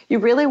you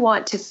really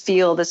want to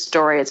feel the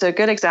story. It's a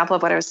good example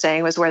of what I was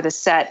saying, was where the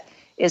set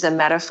is a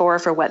metaphor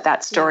for what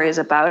that story is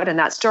about. And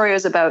that story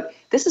is about,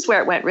 this is where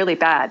it went really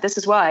bad. This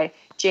is why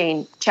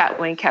Jane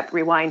Chatwin kept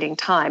rewinding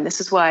time. This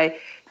is why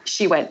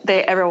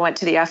they ever went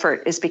to the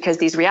effort, is because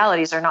these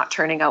realities are not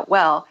turning out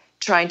well,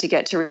 trying to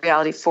get to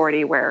reality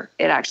 40 where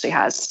it actually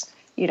has,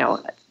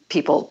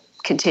 people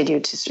continue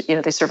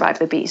to, they survive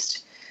the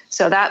beast.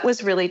 So that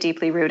was really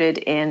deeply rooted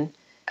in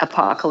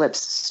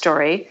Apocalypse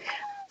story.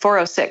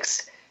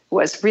 406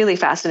 was really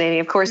fascinating.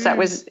 Of course, that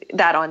was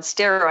that on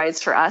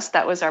steroids for us.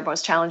 That was our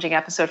most challenging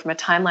episode from a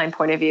timeline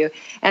point of view.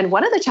 And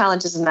one of the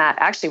challenges in that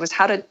actually was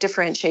how to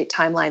differentiate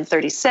timeline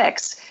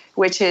 36,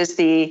 which is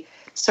the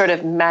sort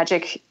of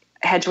magic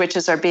hedge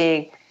witches are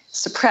being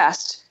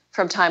suppressed,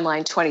 from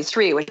timeline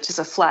 23, which is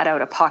a flat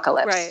out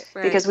apocalypse.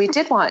 Right. Because we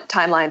did want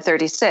timeline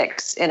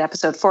 36 in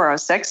episode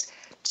 406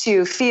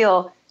 to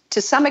feel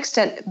to some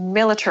extent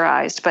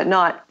militarized, but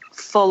not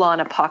full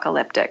on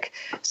apocalyptic.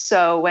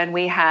 So when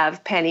we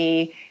have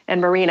Penny and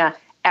Marina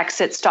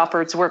exit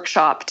Stoppard's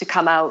workshop to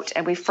come out,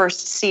 and we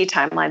first see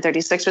timeline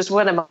 36, was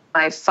one of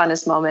my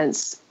funnest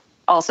moments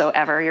also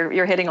ever.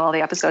 You're hitting all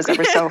the episodes that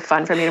were so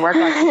fun for me to work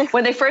on.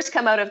 When they first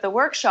come out of the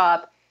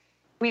workshop,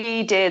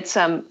 we did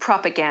some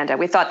propaganda.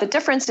 We thought the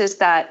difference is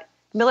that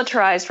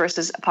militarized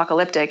versus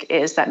apocalyptic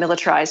is that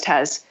militarized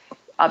has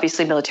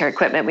obviously military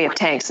equipment. We have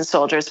tanks and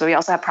soldiers, but we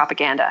also have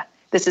propaganda.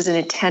 This is an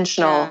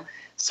intentional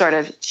sort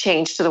of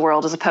change to the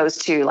world, as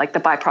opposed to like the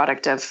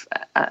byproduct of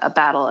a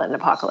battle and an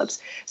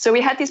apocalypse. So we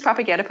had these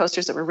propaganda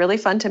posters that were really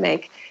fun to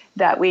make,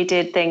 that we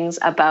did things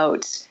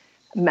about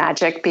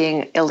magic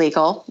being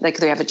illegal. Like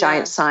they have a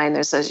giant sign.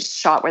 There's a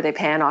shot where they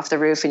pan off the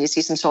roof and you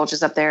see some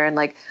soldiers up there, and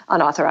like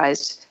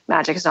unauthorized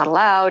magic is not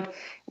allowed.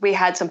 We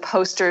had some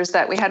posters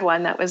we had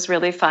one that was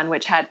really fun,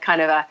 which had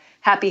kind of a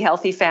happy,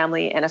 healthy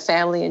family and a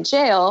family in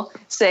jail,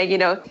 saying,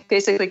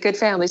 basically good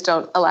families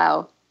don't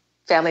allow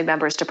family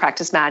members to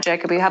practice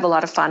magic. And we have a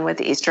lot of fun with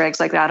the Easter eggs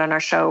like that on our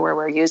show, where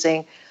we're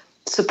using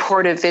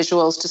supportive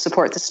visuals to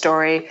support the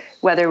story,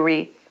 whether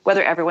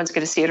everyone's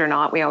going to see it or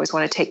not. We always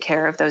want to take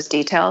care of those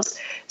details.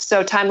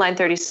 So timeline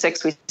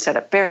 36, we set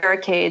up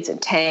barricades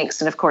and tanks.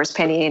 And of course,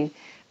 Penny and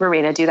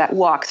Marina do that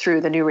walk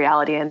through the new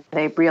reality, and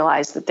they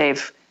realize that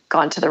they've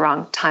gone to the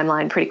wrong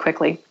timeline pretty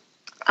quickly.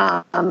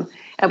 And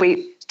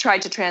we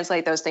tried to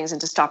translate those things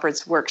into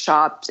Stoppard's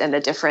workshops and the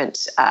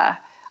different,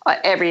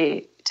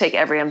 take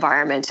every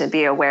environment and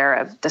be aware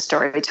of the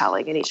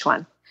storytelling in each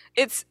one.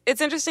 It's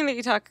interesting that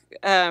you talk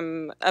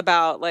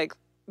about like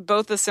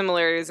both the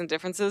similarities and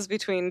differences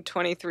between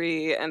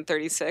 23 and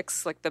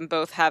 36, like them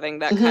both having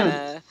that kind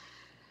of,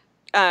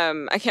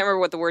 I can't remember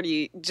what the word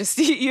you just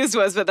used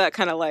was, but that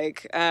kind of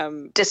like...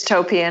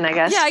 dystopian, I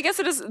guess. Yeah, I guess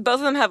it is. Both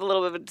of them have a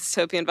little bit of a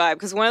dystopian vibe,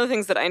 because one of the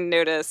things that I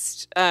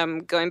noticed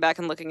going back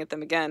and looking at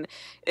them again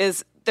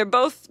is they're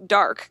both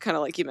dark, kind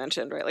of like you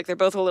mentioned, right? Like they're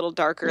both a little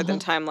darker than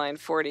Timeline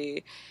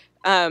 40.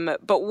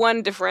 But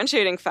one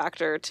differentiating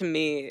factor to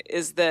me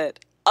is that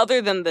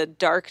other than the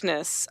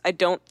darkness, I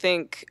don't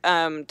think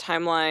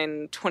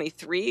Timeline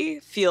 23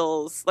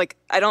 feels like,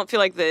 I don't feel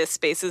like the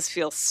spaces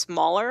feel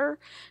smaller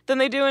than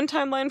they do in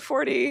Timeline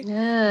 40.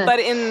 Yeah. But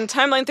in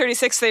Timeline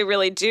 36, they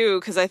really do,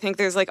 because I think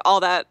there's like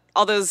all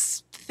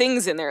those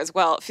things in there as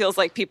well. It feels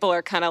like people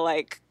are kind of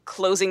like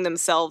closing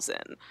themselves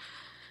in.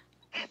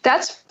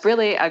 That's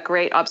really a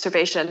great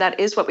observation. That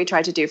is what we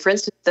try to do. For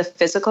instance, the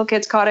Physical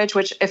Kids Cottage,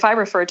 which if I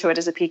refer to it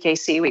as a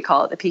PKC, we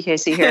call it the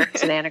PKC here.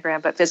 It's an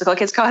anagram, but Physical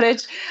Kids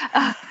Cottage.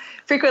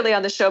 Frequently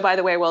on the show, by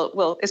the way,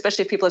 we'll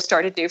especially if people have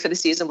started new for the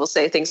season, we'll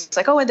say things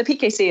like, oh, and the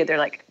PKC, and they're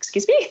like,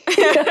 excuse me?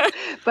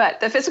 But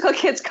the Physical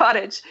Kids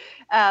Cottage,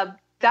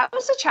 that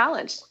was a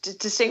challenge,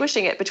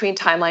 distinguishing it between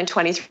Timeline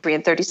 23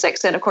 and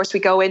 36. And of course,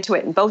 we go into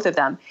it in both of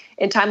them.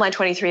 In Timeline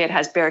 23, it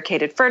has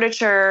barricaded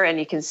furniture, and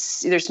you can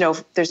see there's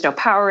no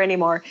power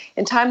anymore.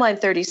 In Timeline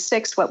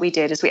 36, what we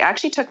did is we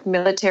actually took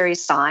military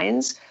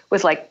signs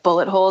with like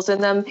bullet holes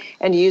in them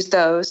and used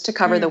those to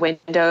cover the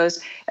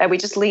windows. And we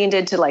just leaned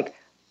into like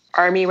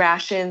army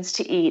rations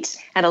to eat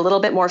and a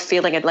little bit more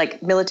feeling of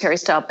like military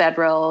style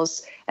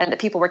bedrolls, and that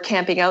people were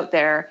camping out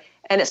there.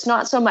 And it's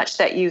not so much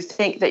that you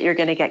think that you're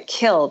going to get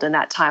killed in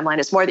that timeline.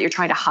 It's more that you're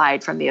trying to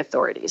hide from the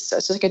authorities. So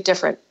it's just like a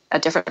different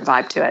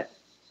vibe to it.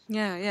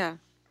 Yeah.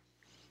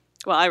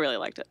 Well, I really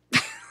liked it.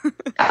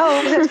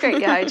 Oh, that's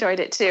great. Yeah, I enjoyed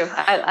it too.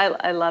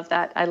 I love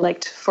that. I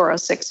liked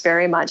 406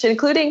 very much,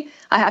 including,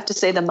 I have to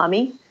say, The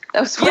Mummy.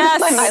 That was one of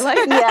my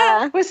highlights.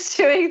 Yeah. Was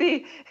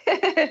doing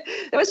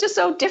it was just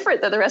so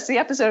different than the rest of the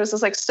episode. It was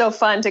just like so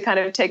fun to kind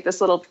of take this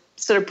little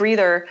sort of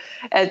breather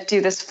and do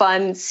this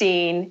fun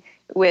scene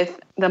with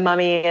the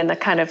mummy in the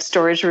kind of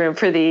storage room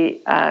for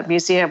the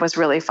museum. Was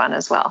really fun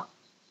as well.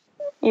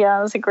 Yeah,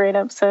 it was a great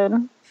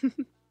episode.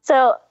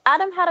 So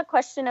Adam had a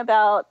question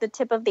about the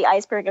tip of the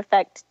iceberg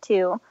effect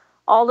too.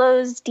 all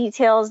those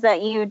details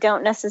that you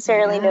don't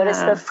necessarily notice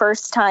the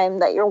first time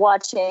that you're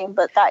watching,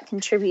 but that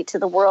contribute to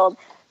the world.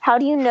 How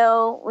do you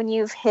know when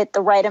you've hit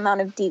the right amount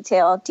of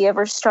detail? Do you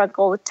ever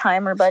struggle with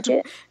time or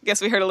budget? I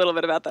guess we heard a little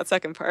bit about that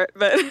second part,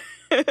 but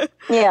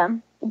yeah.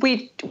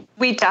 We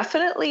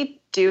definitely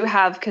do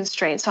have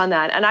constraints on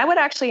that. And I would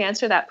actually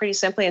answer that pretty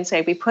simply and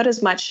say we put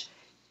as much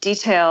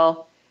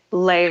detail,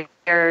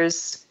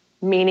 layers,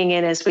 meaning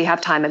in as we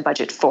have time and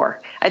budget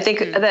for. I think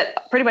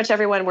that pretty much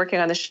everyone working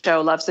on the show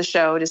loves the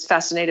show, is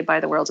fascinated by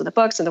the worlds of the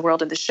books and the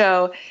world of the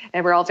show.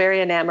 And we're all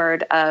very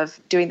enamored of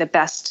doing the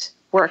best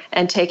work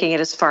and taking it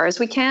as far as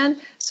we can.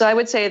 So I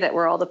would say that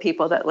we're all the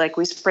people that like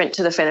we sprint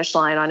to the finish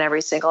line on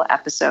every single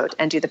episode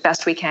and do the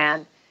best we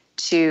can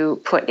to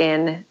put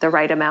in the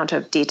right amount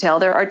of detail.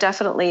 There are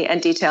definitely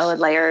and detailed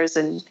layers,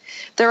 and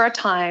there are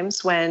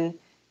times when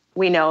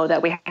we know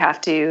that we have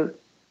to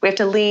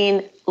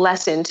lean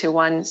less into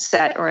one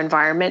set or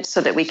environment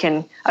so that we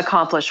can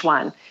accomplish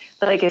one.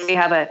 Like if we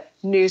have a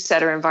new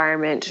set or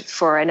environment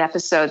for an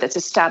episode that's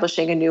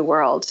establishing a new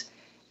world,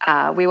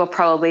 we will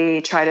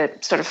probably try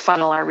to sort of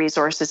funnel our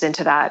resources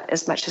into that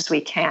as much as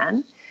we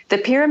can. The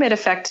pyramid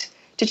effect,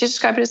 did you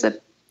describe it as the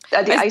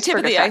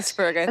iceberg effect? The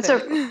iceberg, I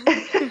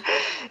think.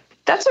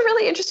 That's a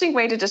really interesting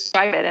way to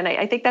describe it. And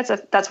I think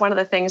that's one of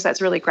the things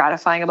that's really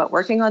gratifying about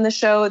working on the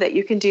show, that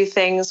you can do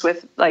things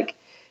with like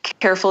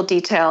careful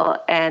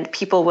detail and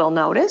people will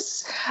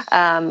notice.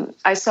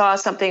 I saw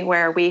something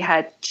where we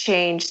had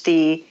changed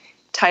the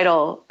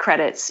title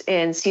credits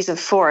in season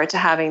 4 to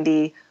having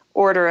the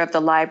Order of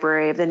the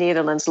Library of the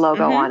Netherlands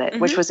logo on it,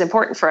 which was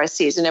important for our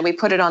season. And we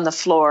put it on the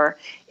floor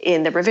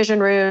in the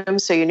revision room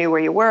so you knew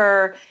where you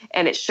were,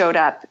 and it showed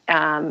up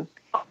on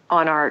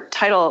our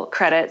title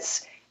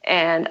credits.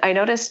 And I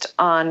noticed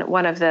on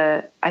one of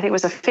I think it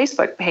was a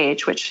Facebook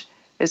page, which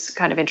is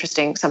kind of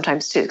interesting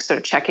sometimes to sort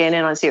of check in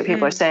and see what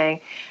people are saying.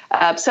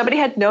 Somebody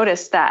had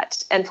noticed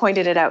that and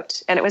pointed it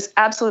out. And it was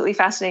absolutely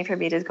fascinating for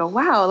me to go,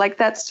 wow, like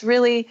that's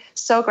really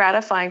so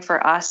gratifying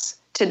for us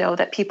to know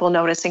that people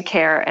notice and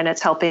care, and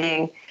it's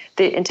helping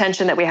the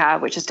intention that we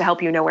have, which is to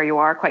help you know where you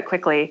are quite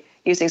quickly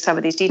using some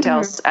of these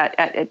details.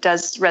 It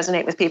does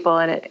resonate with people,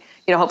 and it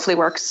hopefully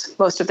works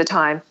most of the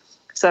time.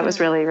 So that was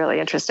really, really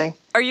interesting.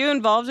 Are you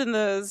involved in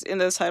those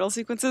title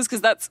sequences?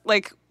 Because that's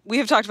like, we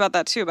have talked about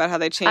that too, about how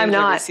they change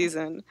every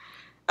season.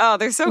 Oh,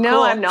 they're so cool.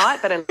 No, I'm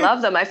not, but I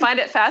love them. I find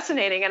it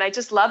fascinating, and I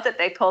just love that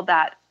they pulled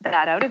that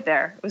out of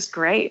there. It was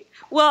great.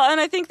 Well,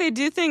 and I think they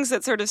do things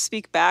that sort of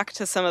speak back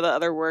to some of the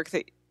other work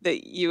that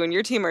you and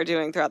your team are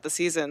doing throughout the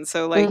season.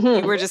 So like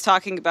you were just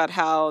talking about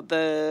how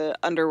the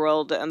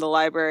underworld and the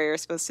library are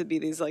supposed to be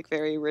these like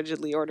very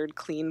rigidly ordered,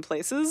 clean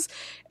places.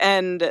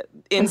 And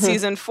in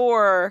season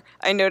 4,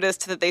 I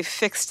noticed that they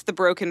fixed the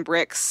broken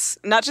bricks,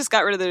 not just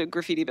got rid of the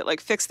graffiti, but like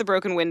fixed the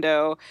broken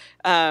window.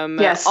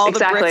 Yes, all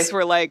exactly. the bricks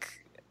were like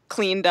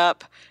cleaned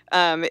up.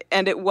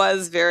 And it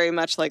was very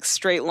much like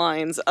straight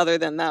lines other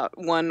than that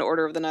one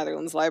Order of the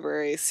Netherlands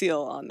Library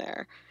seal on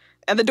there.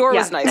 And the door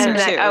was nicer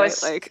too. I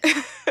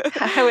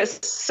was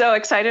so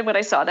excited when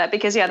I saw that,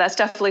 because that's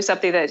definitely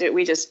something that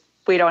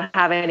we don't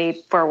have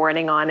any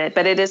forewarning on it,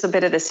 but it is a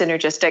bit of the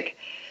synergistic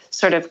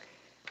sort of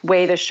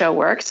way the show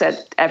works,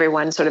 that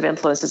everyone sort of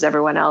influences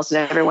everyone else,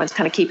 and everyone's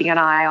kind of keeping an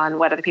eye on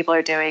what other people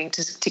are doing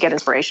to get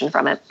inspiration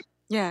from it.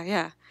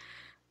 Yeah.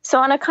 So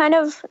on a kind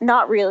of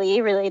not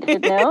really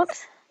related note,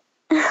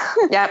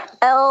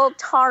 El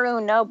Taro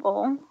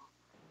Noble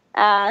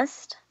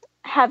asked,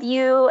 have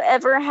you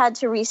ever had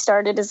to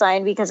restart a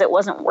design because it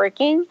wasn't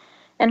working?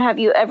 And have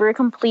you ever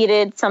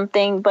completed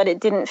something but it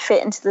didn't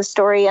fit into the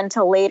story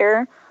until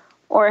later?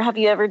 Or have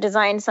you ever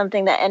designed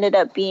something that ended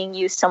up being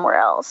used somewhere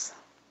else?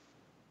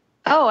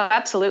 Oh,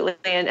 absolutely.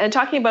 And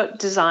talking about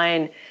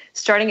design,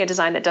 starting a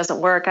design that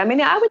doesn't work, I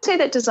mean, I would say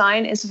that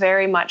design is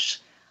very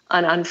much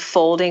an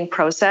unfolding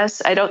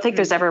process. I don't think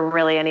there's ever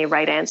really any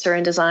right answer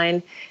in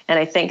design. And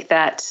I think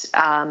that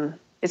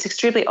it's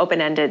extremely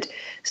open-ended.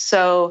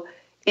 So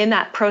in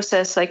that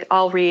process, like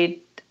I'll read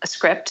a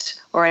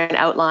script or an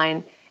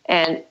outline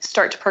and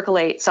start to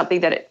percolate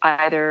something that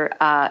either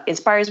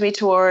inspires me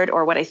toward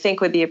or what I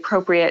think would be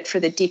appropriate for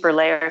the deeper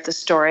layer of the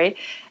story.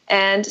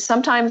 And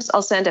sometimes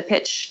I'll send a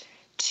pitch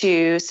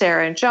to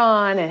Sarah and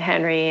John and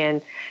Henry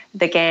and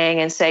the gang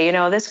and say,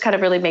 this kind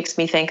of really makes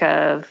me think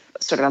of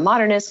sort of a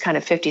modernist, kind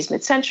of 50s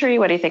mid-century.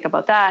 What do you think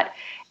about that?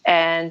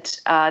 And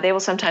they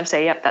will sometimes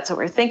say, yep, that's what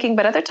we're thinking.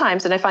 But other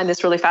times, and I find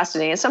this really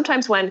fascinating, and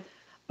sometimes when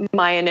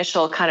my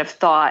initial kind of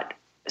thought,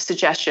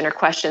 suggestion, or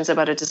questions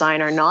about a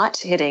design are not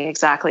hitting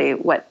exactly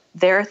what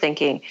they're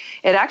thinking,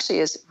 it actually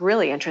is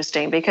really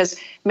interesting, because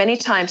many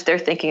times they're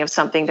thinking of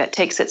something that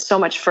takes it so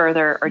much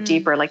further or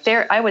deeper. Like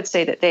I would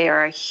say that they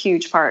are a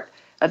huge part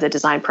of the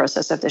design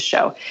process of this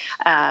show.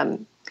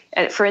 And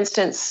for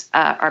instance,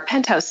 our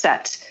penthouse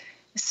set,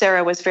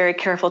 Sarah was very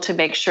careful to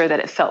make sure that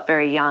it felt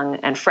very young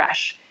and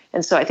fresh.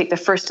 And so I think the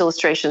first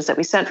illustrations that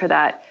we sent for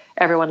that,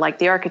 everyone liked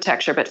the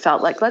architecture, but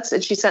felt like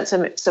and she sent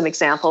some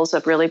examples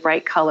of really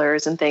bright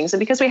colors and things. And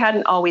because we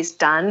hadn't always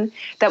done,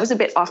 that was a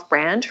bit off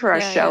brand for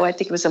our show. I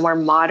think it was a more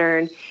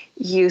modern,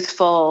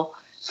 youthful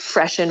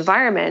fresh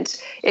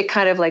environment, it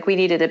kind of like we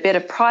needed a bit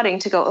of prodding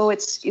to go, oh,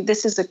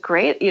 this is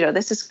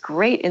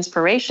great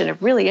inspiration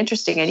and really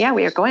interesting. And yeah,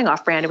 we are going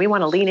off brand and we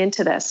want to lean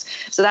into this.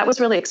 So that was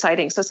really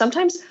exciting. So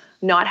sometimes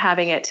not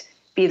having it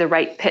be the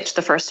right pitch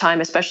the first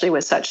time, especially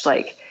with such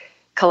like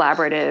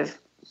collaborative,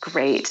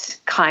 great,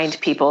 kind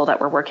people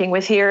that we're working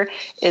with here,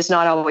 is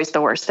not always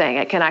the worst thing.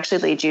 It can actually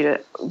lead you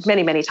to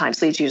many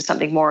times lead you to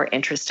something more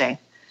interesting.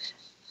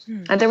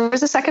 And there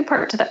was a second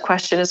part to that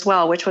question as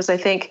well, which was, I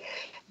think,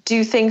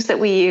 do things that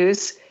we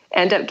use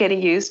end up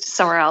getting used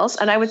somewhere else?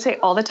 And I would say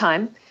all the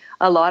time.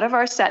 A lot of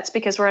our sets,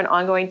 because we're an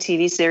ongoing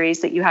TV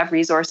series that you have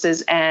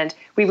resources and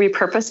we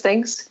repurpose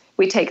things.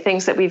 We take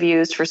things that we've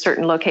used for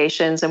certain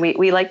locations, and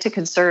we like to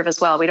conserve as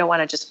well. We don't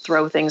want to just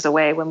throw things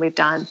away when we've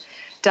done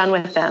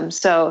with them.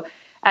 So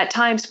at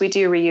times we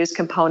do reuse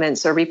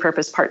components or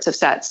repurpose parts of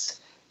sets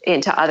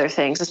into other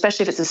things,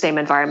 especially if it's the same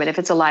environment. If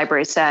it's a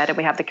library set and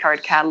we have the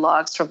card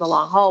catalogs from the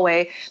long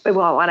hallway, but we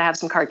want to have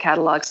some card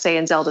catalogs, say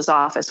in Zelda's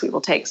office, we will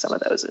take some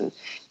of those and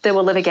they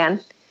will live again.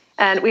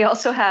 And we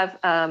also have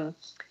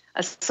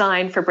a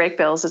sign for break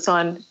bills. It's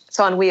on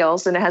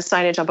wheels and it has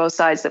signage on both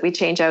sides that we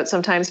change out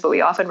sometimes, but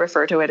we often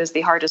refer to it as the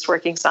hardest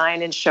working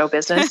sign in show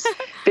business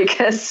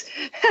because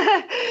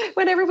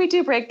whenever we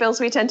do break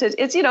bills, we tend to,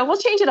 we'll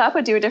change it up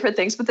and do different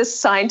things, but this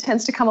sign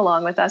tends to come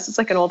along with us. It's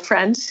like an old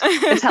friend.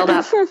 It's held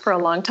up for a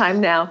long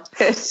time now.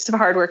 It's a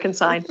hard working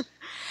sign.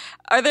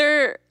 Are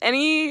there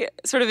any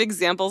sort of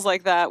examples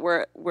like that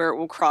where it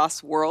will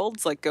cross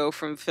worlds, like go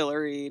from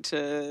Fillory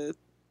to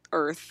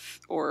Earth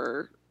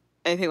or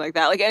anything like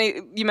that? Like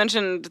you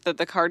mentioned that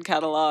the card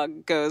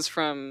catalog goes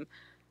from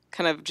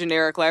kind of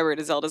generic library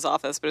to Zelda's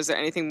office, but is there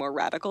anything more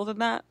radical than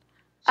that?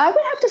 I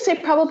would have to say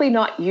probably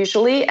not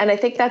usually. And I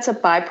think that's a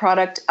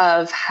byproduct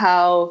of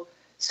how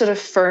sort of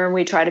firm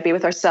we try to be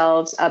with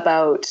ourselves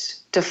about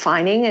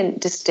defining and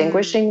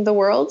distinguishing the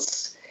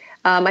worlds.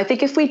 I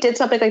think if we did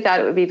something like that,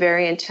 it would be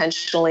very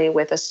intentionally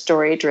with a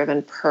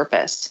story-driven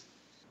purpose.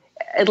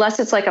 Unless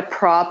it's like a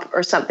prop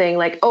or something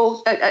like,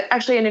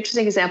 actually an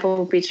interesting example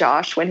would be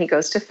Josh when he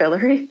goes to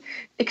Fillory.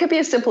 It could be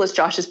as simple as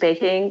Josh is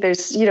baking.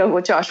 There's,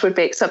 what Josh would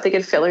bake something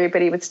in Fillory,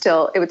 but it would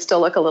still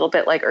look a little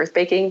bit like Earth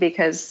baking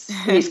because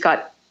he's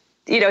got,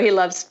 he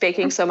loves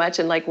baking so much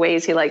and like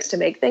ways he likes to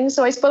make things.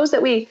 So I suppose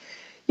that we,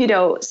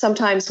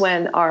 sometimes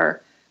when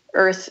our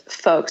Earth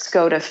folks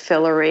go to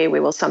Fillory, we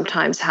will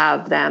sometimes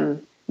have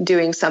them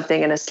doing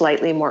something in a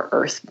slightly more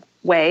Earth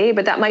way,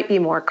 but that might be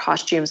more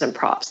costumes and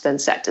props than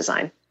set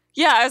design.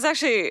 Yeah, I was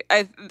actually,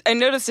 I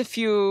noticed a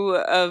few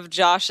of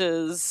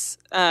Josh's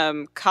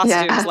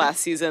costumes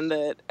last season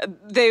that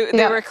they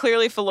were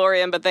clearly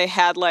Fillorian, but they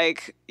had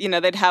like,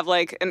 they'd have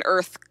like an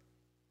Earth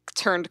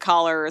turned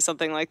collar or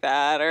something like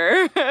that.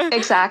 Or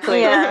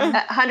Exactly.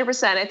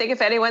 100%. I think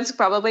if anyone's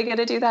probably going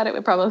to do that, it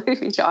would probably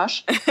be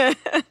Josh.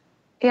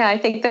 Yeah, I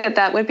think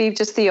that would be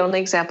just the only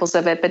examples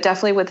of it, but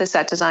definitely with the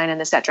set design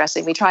and the set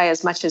dressing, we try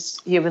as much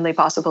as humanly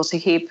possible to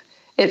keep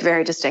it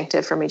very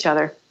distinctive from each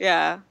other.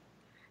 Yeah.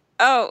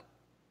 Oh,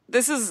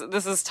 this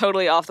is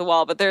totally off the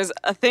wall, but there's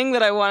a thing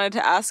that I wanted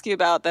to ask you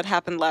about that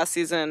happened last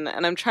season,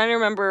 and I'm trying to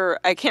remember.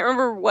 I can't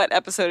remember what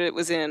episode it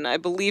was in. I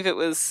believe it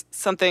was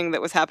something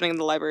that was happening in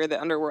the Library of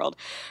the Underworld,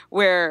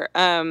 where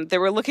they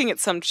were looking at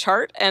some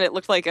chart, and it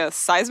looked like a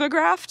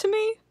seismograph to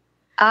me.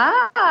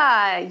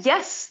 Ah,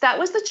 yes. That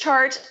was the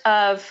chart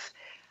of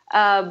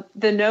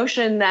the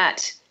notion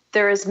that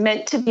there is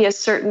meant to be a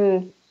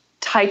certain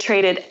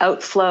titrated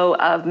outflow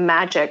of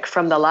magic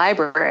from the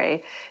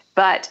library.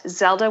 But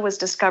Zelda was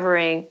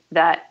discovering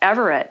that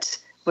Everett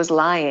was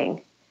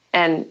lying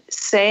and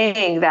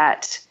saying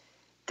that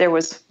there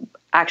was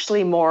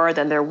actually more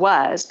than there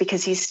was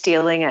because he's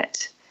stealing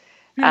it.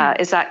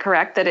 Is that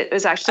correct? That it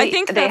was actually, I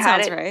think they that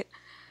had sounds it right.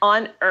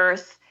 On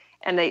Earth,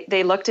 and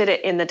they looked at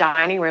it in the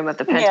dining room of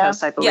the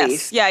penthouse, I believe.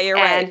 Yes. Yeah, you're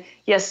right.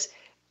 Yes.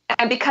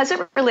 And because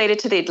it related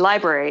to the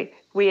library,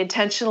 we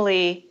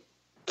intentionally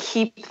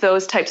keep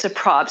those types of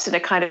props in a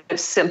kind of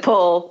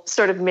simple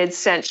sort of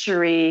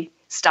mid-century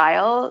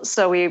style.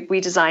 So we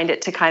designed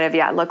it to kind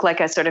of, look like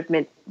a sort of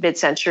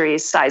mid-century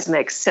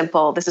seismic,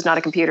 simple. This is not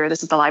a computer.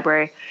 This is the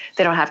library.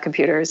 They don't have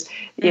computers.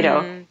 It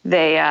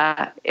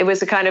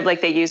was a kind of like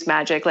they use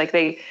magic. Like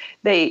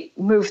they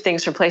move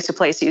things from place to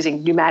place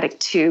using pneumatic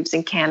tubes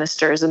and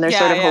canisters, and they're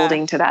sort of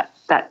holding to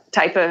that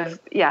type of,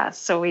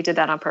 So we did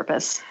that on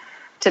purpose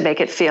to make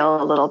it feel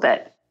a little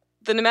bit.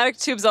 The pneumatic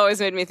tubes always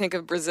made me think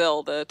of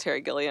Brazil, the Terry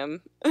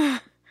Gilliam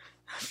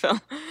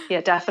film.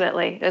 Yeah,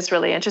 definitely. It's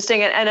really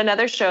interesting. And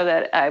another show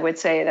that I would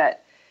say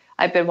that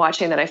I've been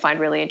watching that I find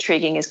really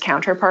intriguing is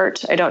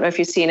Counterpart. I don't know if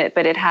you've seen it,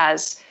 but it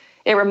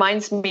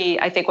reminds me,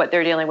 I think what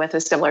they're dealing with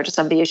is similar to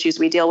some of the issues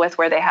we deal with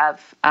where they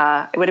have,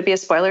 would it be a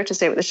spoiler to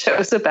say what the show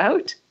is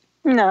about?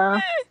 No.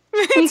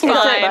 It's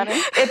fine.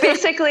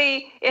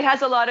 It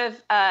has a lot of,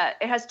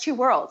 it has two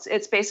worlds.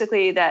 It's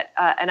basically that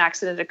an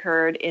accident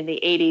occurred in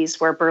the 80s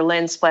where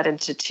Berlin split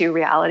into two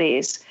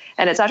realities.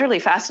 And it's utterly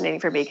fascinating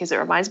for me because it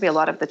reminds me a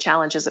lot of the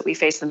challenges that we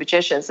face the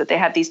magicians, that they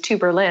have these two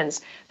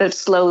Berlins that have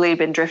slowly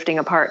been drifting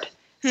apart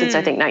since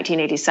I think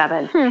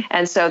 1987.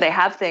 And so they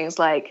have things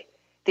like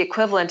the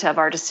equivalent of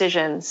our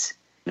decisions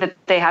that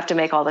they have to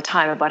make all the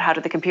time about how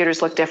do the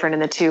computers look different in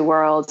the two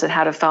worlds and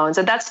how do phones.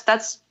 And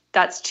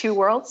that's two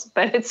worlds,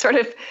 but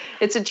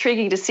it's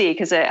intriguing to see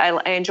because I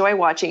enjoy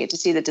watching it to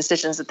see the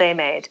decisions that they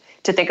made,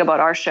 to think about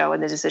our show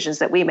and the decisions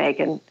that we make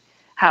and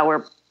how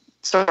we're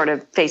sort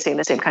of facing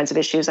the same kinds of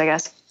issues, I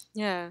guess.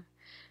 Yeah.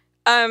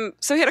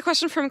 So we had a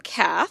question from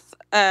Kath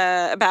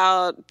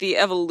about the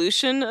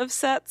evolution of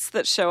sets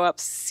that show up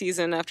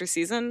season after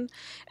season.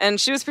 And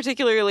she was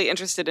particularly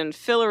interested in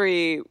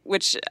Fillory,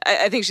 which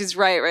I think she's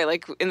right?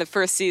 Like in the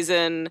first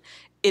season,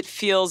 it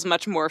feels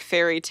much more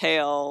fairy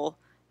tale.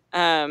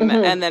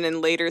 And then in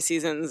later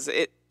seasons,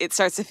 it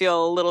starts to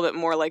feel a little bit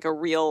more like a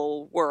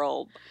real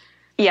world.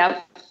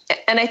 Yeah.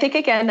 And I think,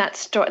 again,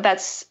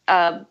 that's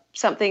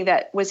something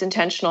that was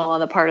intentional on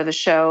the part of the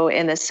show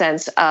in the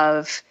sense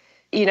of,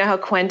 you know how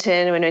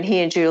Quentin, when he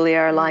and Julia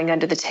are lying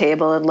under the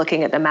table and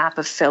looking at the map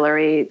of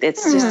Fillory,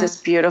 it's just this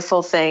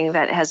beautiful thing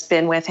that has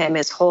been with him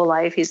his whole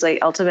life. He's like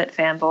ultimate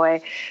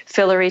fanboy.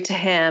 Fillory to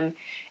him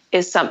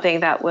is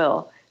something that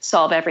will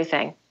solve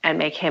everything and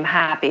make him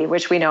happy,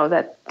 which we know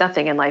that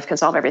nothing in life can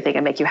solve everything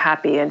and make you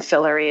happy. And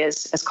Fillory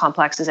is as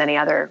complex as any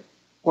other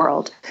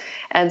world.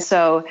 And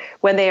so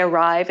when they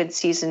arrive in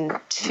season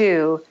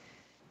 2,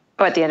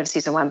 or at the end of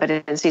season 1, but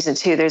in season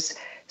 2, there's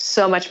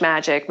so much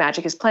magic.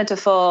 Magic is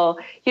plentiful.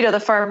 You know,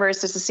 the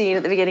farmers, there's a scene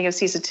at the beginning of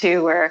season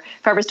 2 where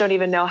farmers don't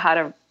even know how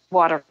to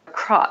water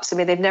crops. I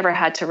mean, they've never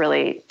had to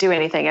really do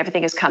anything.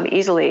 Everything has come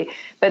easily.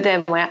 But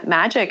then when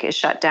magic is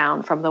shut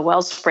down from the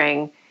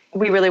wellspring,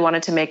 we really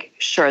wanted to make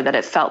sure that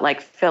it felt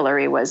like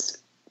Fillory was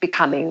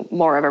becoming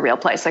more of a real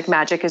place. Like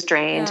magic is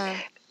drained. Yeah.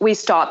 We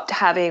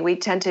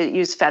tend to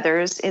use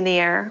feathers in the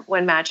air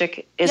when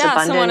magic is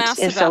abundant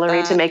in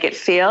Fillory to make it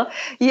feel.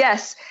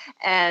 Yes.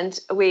 And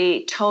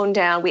we toned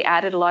down, we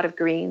added a lot of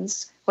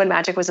greens when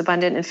magic was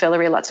abundant in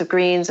Fillory, lots of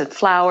greens and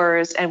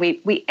flowers. And we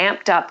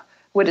amped up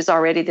what is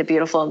already the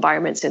beautiful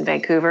environments in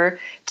Vancouver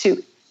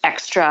to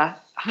extra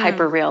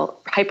hyper real,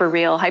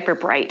 hyper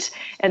bright.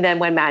 And then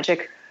when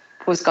magic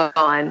was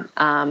gone,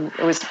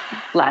 it was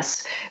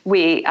less.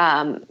 We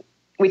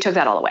took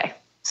that all away.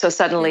 So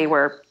suddenly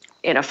we're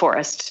in a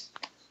forest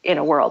in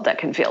a world that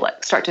can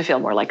start to feel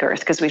more like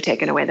Earth because we've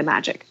taken away the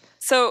magic.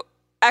 So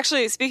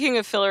actually, speaking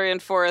of Fillory and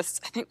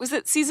forests, I think, was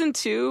it season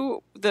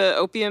 2, the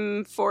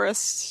opium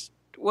forest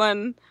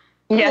one?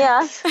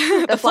 Yes.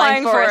 Yeah. the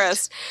flying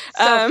forest.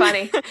 So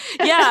funny.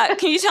 Yeah.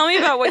 Can you tell me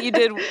about what you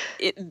did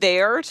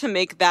there to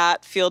make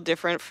that feel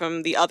different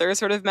from the other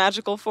sort of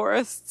magical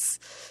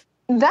forests?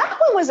 That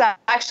one was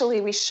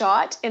actually, we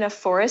shot in a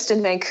forest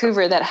in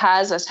Vancouver that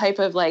has a type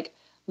of like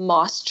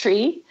moss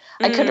tree.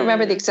 I couldn't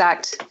remember the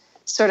exact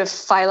sort of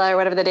phyla or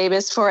whatever the name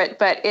is for it,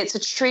 but it's a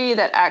tree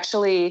that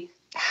actually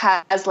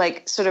has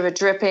like sort of a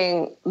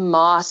dripping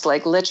moss,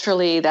 like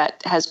literally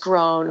that has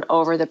grown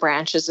over the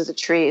branches of the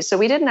tree. So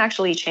we didn't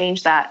actually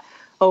change that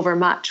over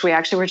much. We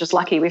actually were just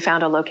lucky. We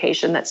found a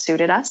location that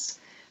suited us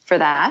for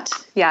that.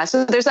 Yeah.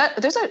 So there's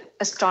an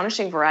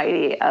astonishing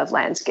variety of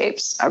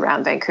landscapes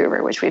around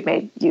Vancouver, which we've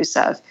made use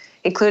of,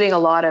 including a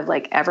lot of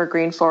like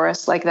evergreen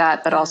forests like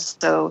that, but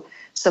also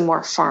some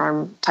more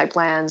farm type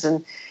lands.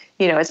 And,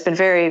 you know,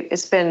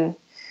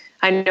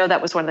 I know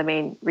that was one of the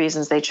main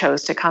reasons they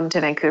chose to come to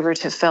Vancouver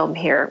to film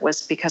here,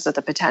 was because of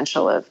the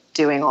potential of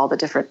doing all the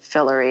different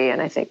Fillory.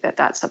 And I think that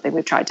that's something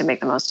we've tried to make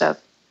the most of,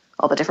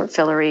 all the different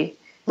Fillory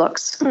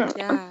looks.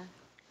 Yeah.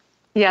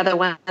 Yeah, the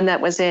one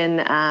that was in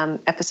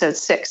episode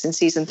 6 in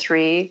season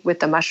 3 with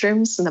the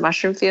mushrooms and the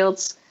mushroom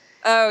fields.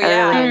 Oh,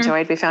 yeah. I really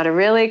enjoyed. We found a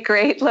really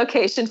great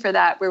location for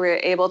that where we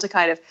were able to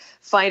kind of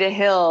find a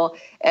hill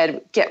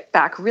and get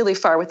back really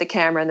far with the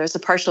camera. And there's a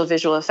partial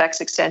visual effects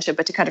extension,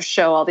 but to kind of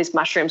show all these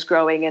mushrooms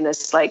growing in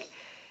this like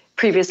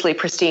previously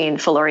pristine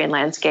Fillorian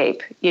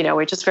landscape. You know,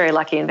 we're just very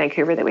lucky in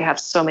Vancouver that we have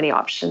so many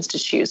options to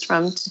choose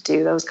from to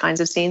do those kinds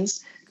of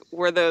scenes.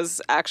 Were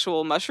those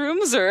actual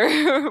mushrooms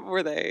or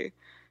were they?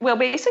 Well,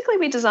 basically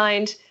we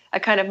designed a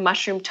kind of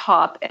mushroom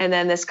top and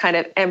then this kind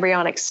of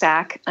embryonic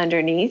sac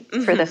underneath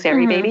for the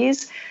fairy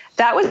babies.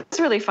 That was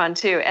really fun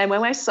too. And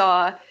when I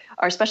saw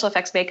our special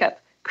effects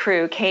makeup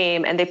crew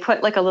came and they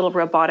put like a little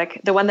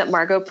robotic, the one that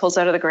Margot pulls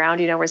out of the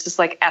ground, you know, where it's this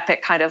like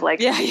epic kind of like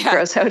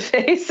gross out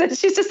face. And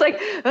she's just like,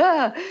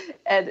 ah.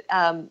 And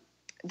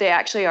they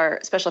actually, our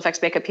special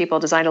effects makeup people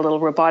designed a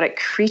little robotic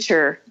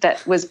creature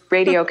that was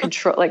radio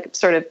control, like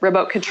sort of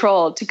remote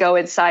controlled to go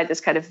inside this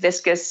kind of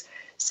viscous,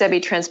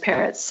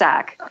 semi-transparent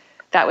sac.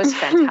 That was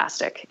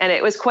fantastic. And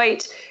it was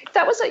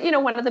that was, you know,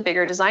 one of the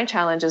bigger design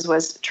challenges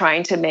was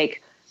trying to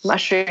make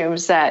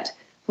mushrooms that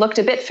looked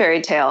a bit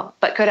fairy tale,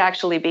 but could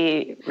actually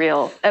be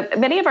real.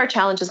 Many of our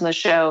challenges in the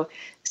show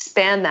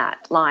span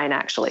that line,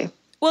 actually.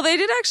 Well,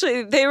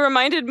 they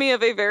reminded me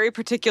of a very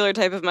particular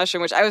type of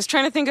mushroom, which I was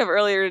trying to think of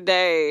earlier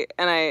today,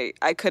 and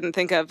I couldn't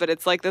think of, but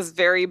it's like this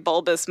very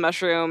bulbous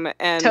mushroom.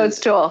 And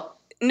toadstool.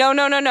 No.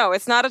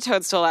 It's not a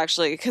toadstool,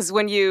 actually, because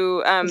when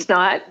you... it's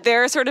not?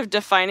 Their sort of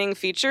defining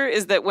feature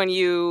is that when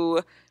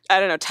you,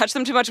 touch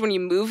them too much, when you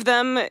move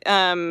them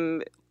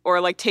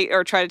or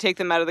try to take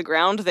them out of the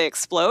ground, they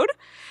explode.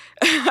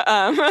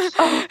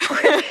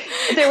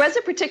 There was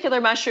a particular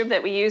mushroom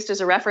that we used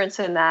as a reference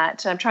in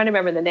that. I'm trying to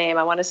remember the name.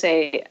 I want to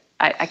say,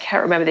 I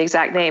can't remember the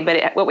exact name,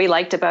 but what we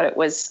liked about it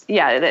was,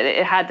 that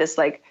it had this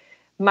like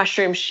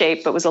mushroom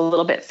shape, but was a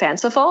little bit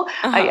fanciful.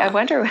 I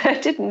wonder, I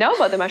didn't know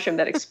about the mushroom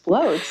that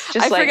explodes.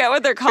 I forget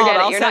what they're called.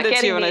 I'll send it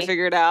to you when I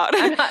figure it out.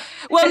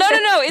 Well,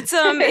 no. It's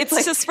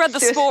like, to spread the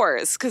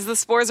spores, because the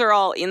spores are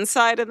all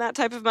inside in that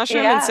type of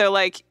mushroom. And so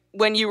like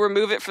when you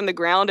remove it from the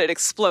ground, it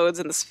explodes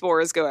and the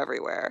spores go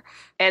everywhere.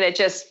 And it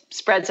just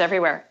spreads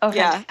everywhere. Oh,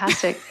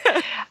 fantastic.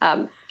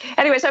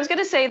 Anyways, I was going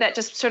to say that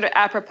just sort of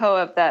apropos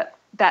of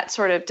that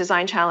sort of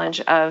design challenge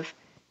of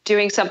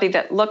doing something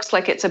that looks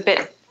like it's a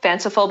bit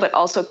fanciful, but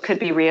also could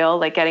be real,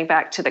 like getting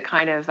back to the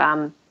kind of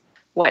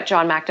what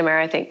John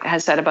McNamara, I think,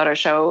 has said about our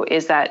show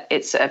is that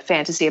it's a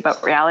fantasy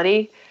about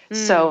reality.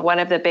 So one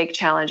of the big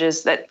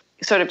challenges that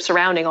sort of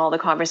surrounding all the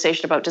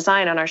conversation about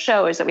design on our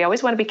show is that we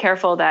always want to be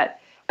careful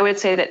that I would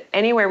say that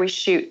anywhere we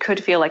shoot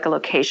could feel like a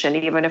location,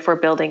 even if we're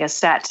building a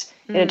set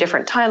in a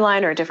different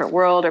timeline or a different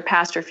world or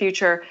past or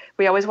future.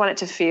 We always want it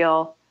to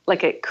feel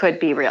like it could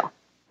be real.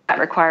 That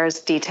requires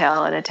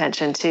detail and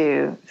attention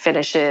to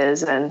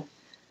finishes and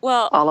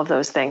all of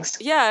those things.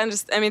 Yeah, and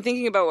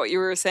thinking about what you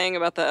were saying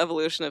about the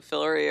evolution of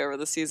Fillory over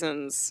the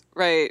seasons,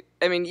 right?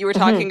 I mean, you were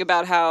talking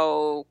about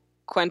how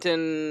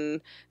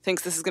Quentin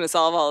thinks this is going to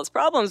solve all his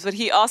problems, but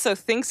he also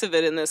thinks of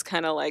it in this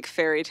kind of like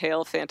fairy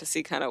tale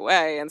fantasy kind of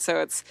way. And so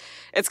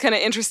it's kind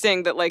of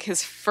interesting that like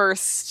his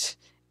first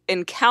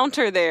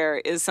encounter there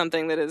is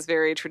something that is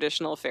very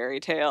traditional fairy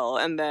tale,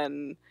 and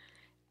then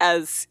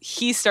as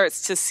he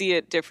starts to see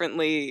it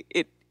differently,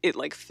 it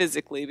like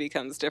physically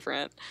becomes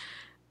different.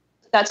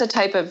 That's a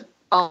type of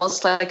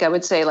almost like I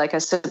would say like a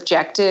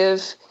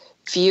subjective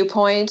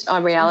viewpoint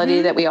on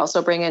reality that we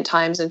also bring in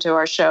times into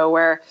our show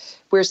where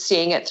we're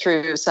seeing it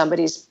through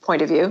somebody's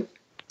point of view.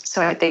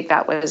 So I think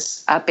that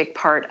was a big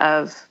part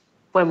of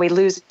when we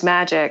lose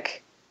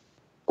magic.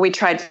 We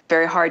tried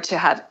very hard to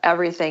have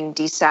everything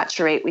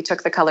desaturate. We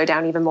took the color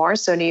down even more.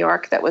 So New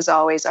York, that was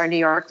always our New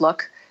York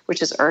look,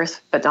 which is earth,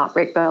 but not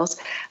Rigbills.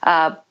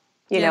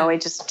 We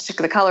just took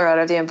the color out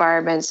of the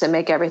environments and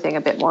make everything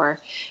a bit more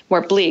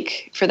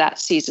bleak for that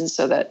season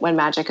so that when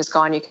magic is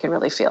gone, you can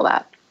really feel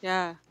that.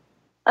 Yeah.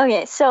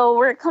 Okay, so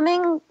we're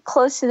coming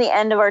close to the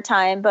end of our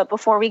time, but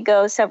before we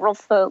go, several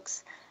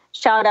folks,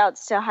 shout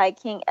outs to High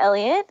King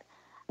Elliot,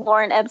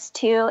 Lauren Epps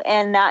too,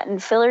 and Nat and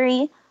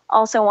Fillory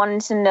also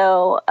wanted to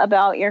know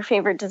about your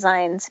favorite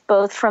designs,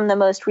 both from the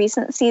most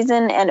recent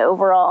season and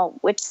overall,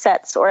 which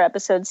sets or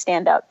episodes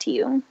stand out to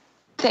you?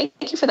 Thank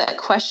you for that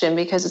question,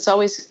 because it's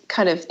always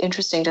kind of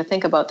interesting to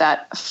think about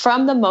that.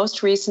 From the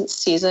most recent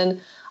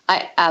season,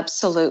 I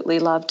absolutely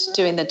loved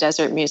doing the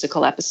desert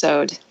musical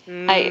episode.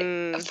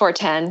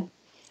 410,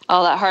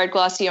 all that hard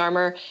glossy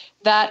armor.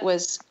 That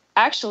was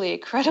actually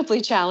incredibly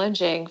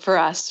challenging for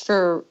us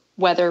for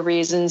weather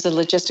reasons and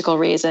logistical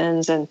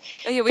reasons and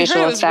we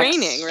visual heard it was effects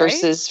raining, right?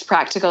 versus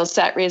practical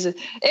set reasons.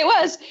 It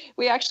was.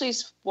 We actually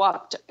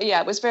swapped. Yeah,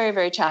 it was very,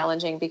 very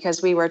challenging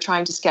because we were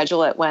trying to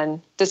schedule it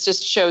when this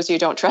just shows you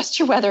don't trust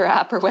your weather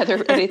app or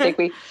weather anything.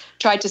 We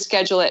tried to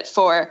schedule it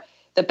for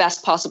the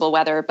best possible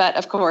weather, but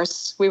of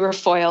course we were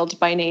foiled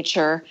by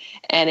nature,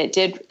 and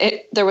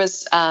there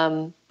was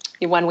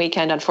one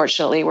weekend,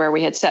 unfortunately, where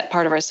we had set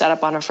part of our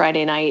setup on a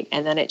Friday night,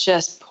 and then it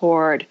just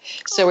poured.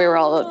 So we were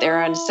all out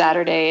there on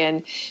Saturday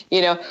and,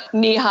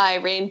 knee-high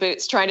rain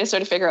boots trying to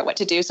sort of figure out what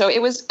to do. So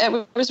it was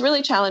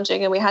really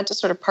challenging, and we had to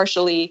sort of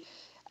partially,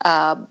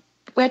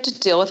 we had to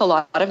deal with a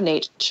lot of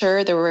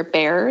nature. There were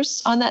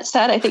bears on that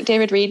set. I think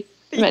David Reed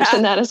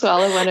mentioned that as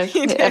well in one of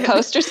a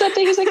post or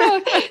something. He's like,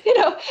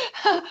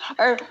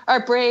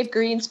 our brave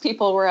Greens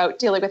people were out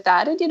dealing with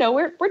that. And,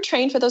 we're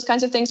trained for those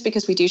kinds of things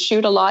because we do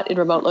shoot a lot in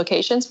remote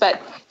locations.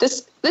 But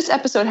this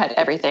episode had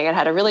everything. It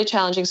had a really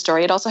challenging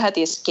story. It also had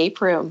the escape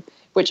room,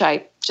 which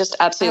I just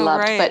absolutely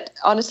loved. Right. But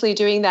honestly,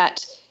 doing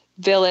that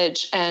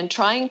village and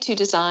trying to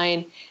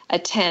design a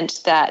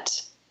tent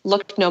that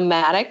looked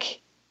nomadic,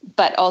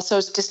 but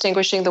also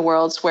distinguishing the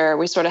worlds where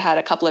we sort of had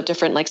a couple of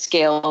different like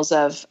scales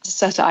of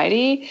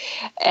society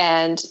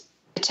and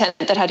a tent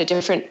that had a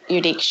different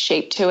unique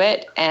shape to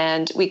it.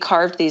 And we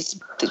carved these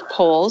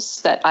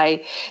poles that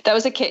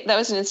was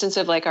an instance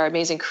of like our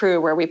amazing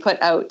crew where we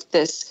put out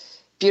this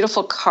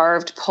beautiful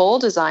carved pole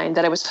design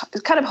that I was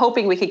kind of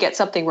hoping we could get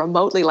something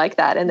remotely like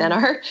that. And then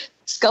our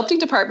sculpting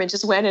department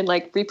just went and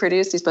like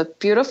reproduced these both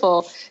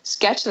beautiful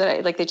sketch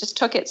that they just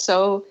took it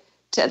so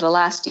to the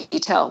last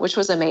detail, which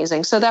was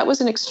amazing. So that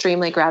was an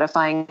extremely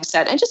gratifying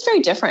set and just very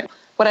different.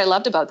 What I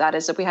loved about that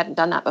is that we hadn't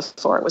done that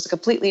before. It was a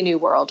completely new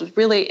world,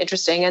 really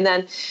interesting. And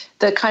then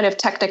the kind of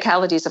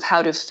technicalities of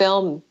how to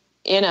film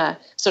in a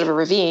sort of a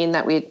ravine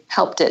that we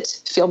helped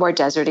it feel more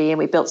deserty, and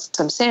we built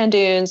some sand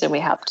dunes and we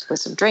helped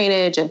with some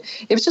drainage. And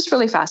it was just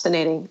really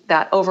fascinating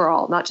that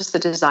overall, not just the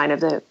design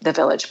of the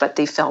village, but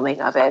the filming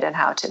of it and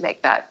how to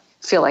make that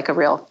feel like a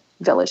real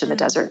village in the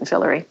desert in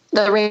Fillory,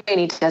 the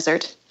rainy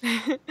desert.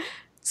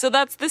 So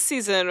that's this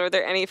season. Are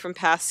there any from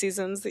past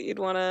seasons that you'd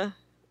want to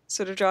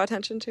sort of draw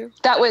attention to?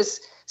 That was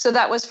So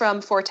that was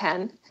from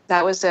 410.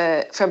 That was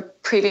from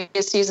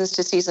previous seasons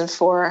to season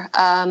 4.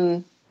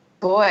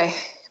 Boy,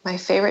 my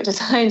favorite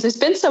designs. There's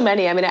been so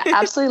many. I mean, I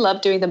absolutely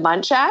love doing the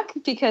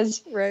Muntjac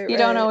because you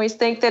don't always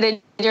think that in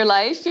your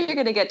life you're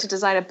going to get to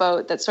design a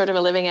boat that's sort of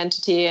a living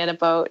entity and a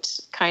boat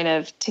kind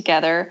of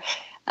together.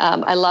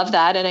 I love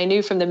that. And I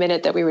knew from the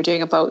minute that we were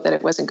doing a boat that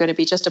it wasn't going to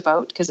be just a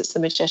boat because it's the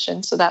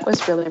Magician. So that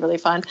was really, really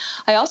fun.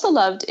 I also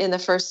loved in the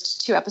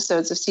first 2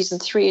 episodes of season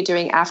 3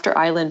 doing After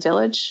Island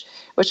Village,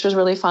 which was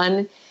really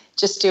fun.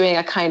 Just doing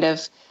a kind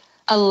of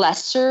a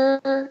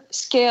lesser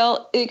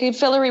scale. In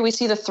Fillory, we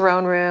see the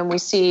throne room, we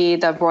see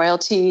the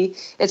royalty.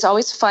 It's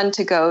always fun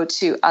to go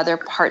to other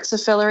parts of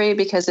Fillory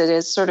because it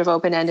is sort of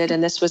open-ended.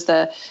 And this was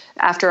the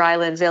After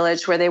Island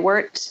Village where they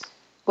weren't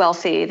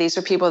wealthy. These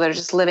are people that are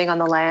just living on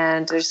the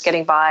land. They're just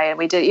getting by. And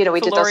we did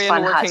those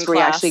fun huts where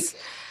we actually,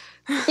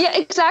 yeah,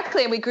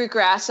 exactly. And we grew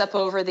grass up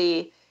over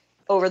the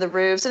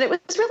roofs. And it was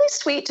really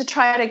sweet to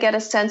try to get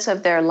a sense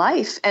of their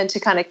life and to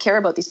kind of care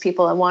about these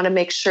people and want to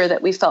make sure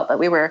that we felt that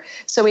we were.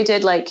 So we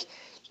did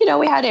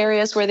we had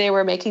areas where they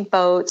were making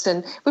boats,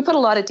 and we put a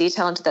lot of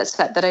detail into that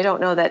set that I don't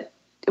know that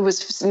it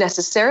was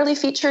necessarily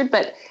featured,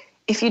 but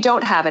if you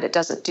don't have it, it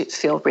doesn't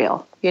feel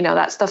real.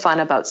 That's the fun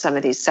about some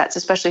of these sets,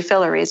 especially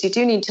Fillory, is you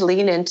do need to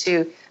lean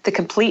into the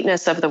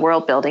completeness of the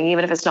world building,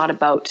 even if it's not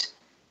about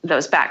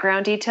those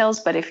background details.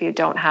 But if you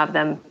don't have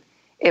them,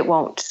 it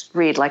won't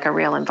read like a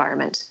real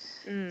environment.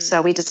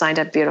 So we designed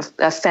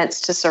a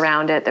fence to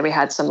surround it, that we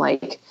had some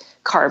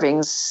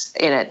carvings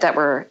in it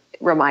that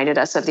reminded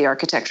us of the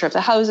architecture of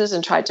the houses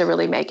and tried to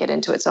really make it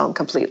into its own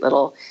complete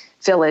little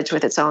village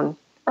with its own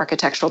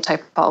architectural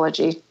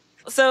typology.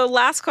 So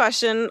last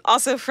question,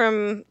 also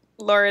from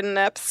Lauren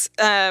Nepps,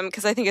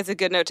 because I think it's a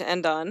good note to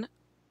end on.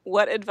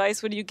 What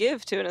advice would you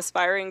give to an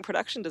aspiring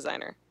production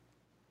designer?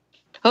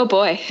 Oh,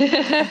 boy.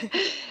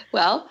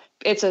 Well,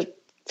 it's a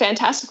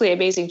fantastically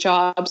amazing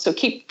job. So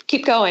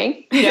keep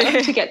going,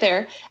 to get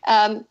there.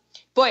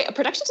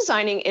 Production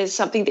designing is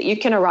something that you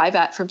can arrive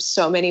at from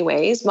so many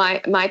ways.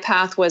 My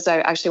path was, I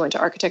actually went to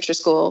architecture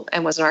school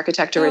and was an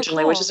architect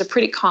originally, which is a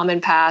pretty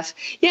common path.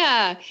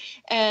 Yeah.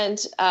 And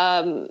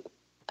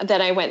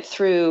then I went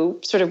through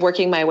sort of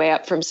working my way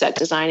up from set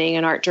designing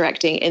and art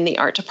directing in the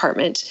art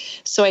department.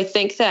 So I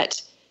think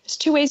that there's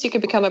 2 ways you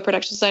can become a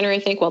production designer, I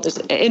think. Well, there's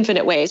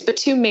infinite ways, but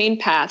 2 main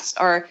paths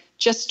are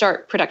just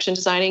start production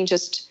designing,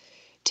 just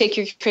take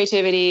your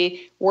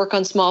creativity, work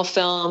on small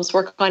films,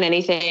 work on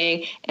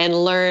anything,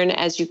 and learn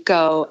as you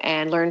go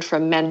and learn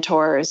from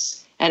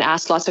mentors and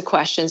ask lots of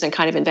questions and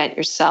kind of invent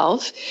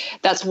yourself.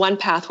 That's one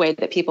pathway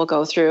that people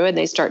go through and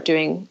they start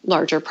doing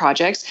larger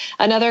projects.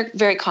 Another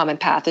very common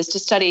path is to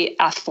study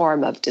a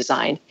form of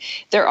design.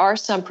 There are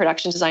some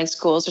production design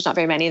schools. There's not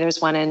very many.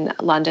 There's one in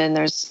London,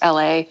 there's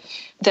LA,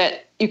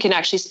 that you can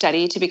actually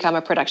study to become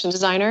a production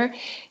designer.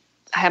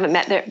 I haven't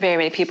met very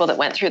many people that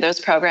went through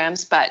those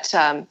programs, but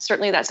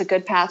certainly that's a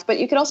good path. But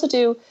you could also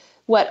do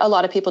what a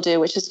lot of people do,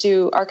 which is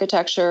do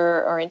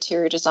architecture or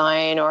interior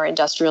design or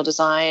industrial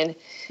design,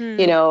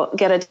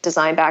 get a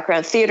design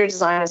background. Theater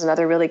design is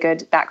another really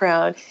good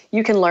background.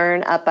 You can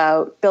learn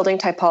about building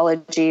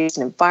typologies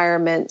and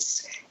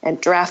environments and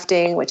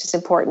drafting, which is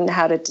important,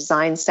 how to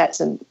design sets.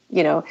 And,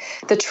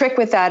 the trick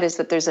with that is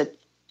that there's a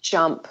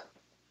jump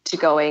to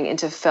going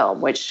into film,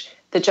 which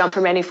the jump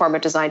from any form of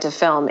design to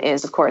film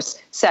is, of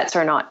course, sets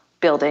are not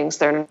buildings.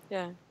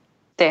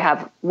 They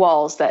have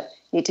walls that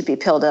need to be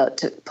pulled out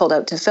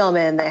to film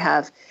in. They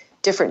have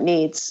different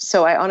needs.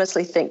 So I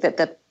honestly think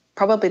that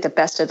probably the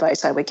best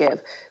advice I would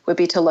give would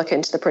be to look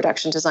into the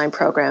production design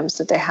programs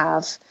that they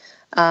have.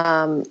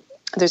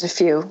 There's a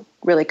few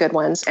really good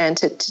ones. And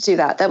to do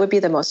that would be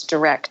the most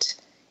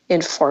direct,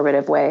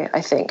 informative way,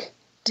 I think,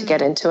 to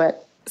get into it.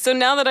 So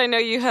now that I know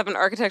you have an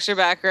architecture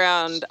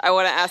background, I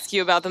want to ask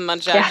you about the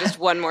Muntjac just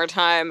one more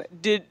time.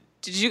 Did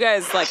you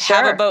guys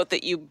have a boat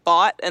that you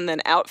bought and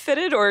then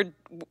outfitted, or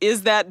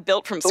is that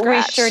built from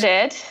scratch? We sure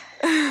did.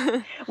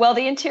 Well,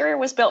 the interior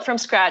was built from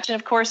scratch, and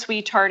of course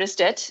we TARDISed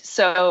it.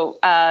 So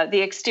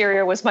the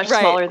exterior was much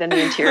smaller than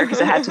the interior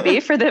because it had to be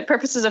for the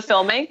purposes of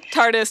filming.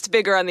 TARDISed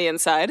bigger on the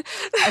inside.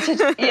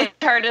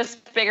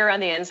 TARDISed bigger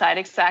on the inside,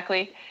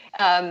 exactly.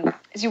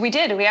 So we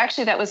did.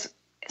 That was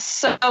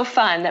so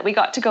fun that we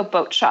got to go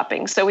boat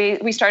shopping. So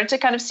we started to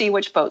kind of see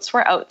which boats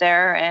were out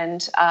there,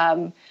 and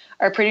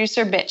our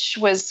producer Mitch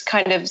was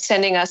kind of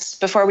sending us,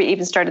 before we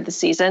even started the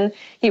season,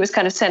 he was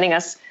kind of sending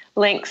us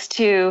links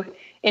to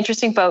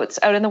interesting boats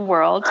out in the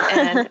world,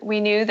 and we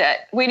knew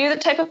the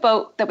type of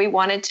boat that we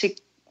wanted to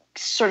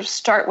sort of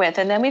start with.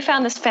 And then we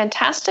found this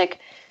fantastic,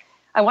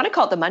 I want to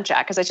call it the Muntjac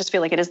because I just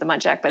feel like it is the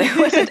Muntjac, but it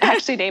wasn't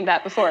actually named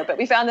that before. But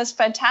we found this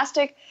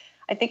fantastic,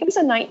 I think it was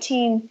a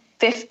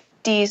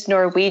 1950s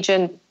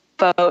Norwegian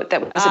boat that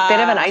was a bit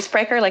of an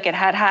icebreaker, like it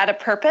had a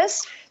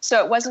purpose.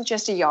 So it wasn't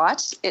just a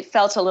yacht. It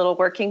felt a little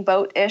working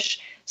boat-ish.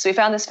 So we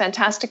found this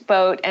fantastic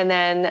boat, and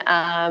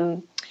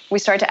then we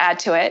started to add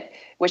to it,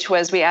 which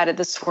was we added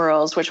the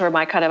swirls, which were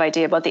my kind of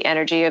idea about the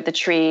energy of the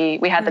tree.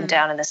 We had them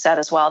down in the set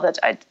as well,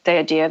 the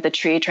idea of the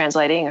tree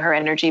translating her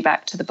energy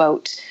back to the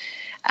boat.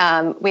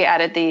 We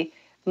added the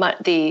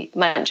the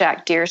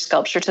muntjac deer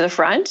sculpture to the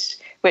front,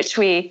 which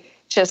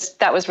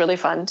that was really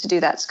fun to do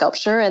that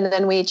sculpture. And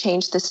then we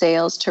changed the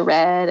sails to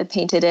red and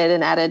painted it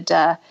and added,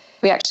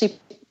 we actually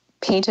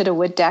painted a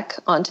wood deck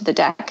onto the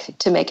deck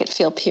to make it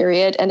feel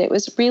period. And it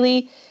was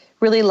really,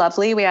 really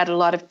lovely. We added a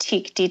lot of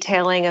teak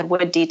detailing and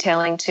wood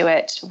detailing to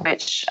it,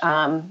 which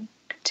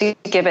to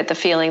give it the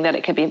feeling that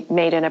it could be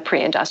made in a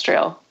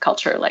pre-industrial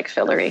culture like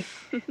Fillory.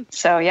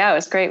 So yeah, it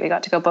was great. We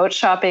got to go boat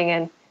shopping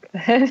and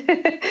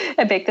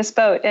and make this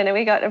boat. And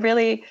we got a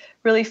really,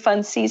 really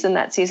fun season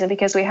that season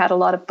because we had a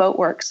lot of boat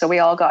work. So we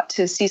all got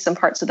to see some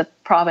parts of the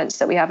province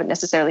that we haven't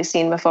necessarily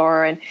seen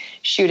before and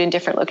shoot in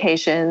different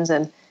locations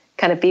and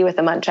kind of be with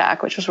the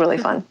muntjac, which was really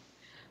fun.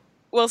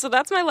 Well, so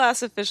that's my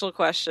last official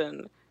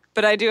question.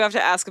 But I do have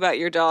to ask about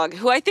your dog,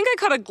 who I think I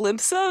caught a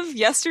glimpse of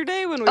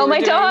yesterday when we were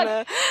doing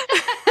dog.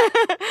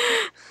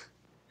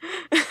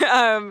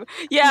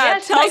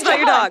 Yes, tell us about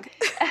your dog.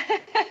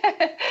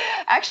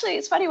 Actually,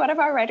 it's funny. One of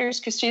our writers,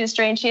 Christina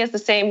Strange, she has the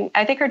same.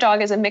 I think her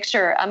dog is a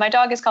mixture. My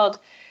dog is called.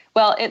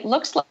 Well, it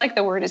looks like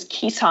the word is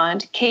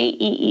Keeshond,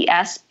 Keeshond,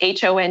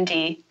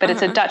 but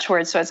it's a Dutch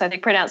word, so it's I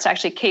think pronounced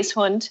actually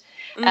Keeshond.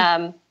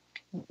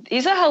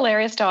 He's a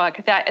hilarious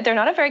dog. They're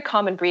not a very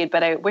common breed,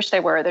 but I wish they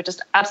were. They're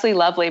just absolutely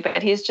lovely.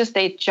 But he's just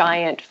a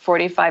giant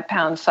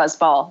 45-pound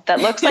fuzzball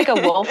that looks like a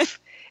wolf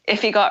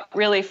if he got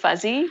really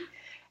fuzzy,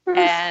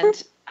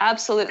 and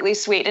absolutely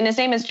sweet. And his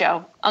name is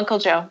Joe, Uncle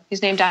Joe.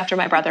 He's named after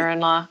my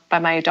brother-in-law by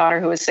my daughter,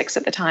 who was 6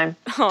 at the time.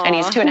 Aww. And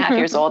he's 2.5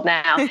 years old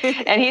now.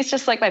 And he's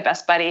just like my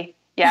best buddy.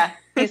 Yeah,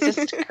 he's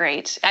just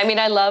great. I mean,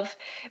 I love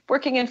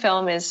working in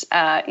film is,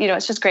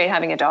 it's just great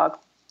having a dog.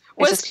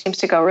 It just seems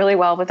to go really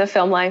well with the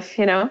film life,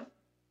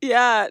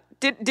 Yeah.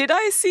 Did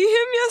I see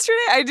him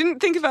yesterday? I didn't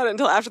think about it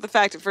until after the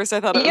fact. At first, I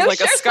thought it was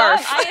like a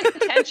scarf. I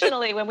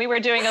intentionally, when we were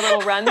doing a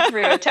little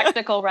a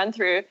technical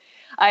run-through,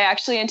 I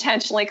actually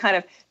intentionally kind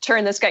of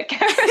turned the Skype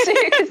camera so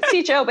you could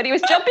see Joe, but he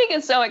was jumping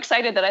and so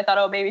excited that I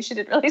thought, maybe she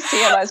didn't really see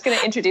him. I was going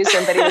to introduce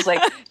him, but he was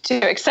like too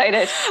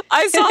excited.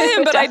 I saw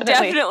him, but I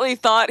definitely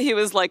thought he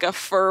was like a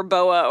fur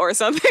boa or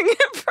something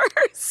at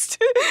first.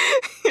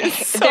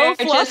 It's so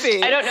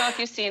fluffy. I don't know if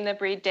you've seen the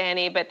breed,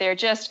 Danny, but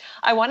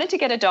I wanted to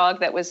get a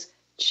dog that was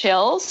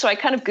chill. So I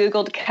kind of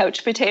Googled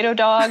couch potato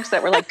dogs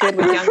that were like good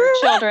with younger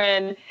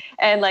children.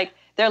 And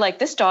they're like,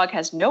 this dog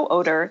has no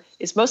odor,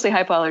 is mostly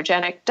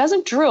hypoallergenic,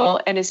 doesn't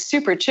drool, and is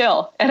super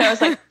chill. And I was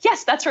like,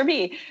 yes, that's for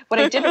me. What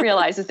I didn't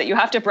realize is that you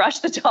have to brush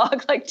the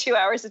dog like 2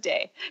 hours a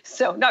day.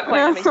 So not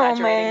quite, I'm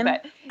exaggerating,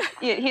 but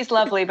he's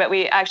lovely. But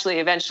we actually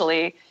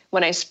eventually,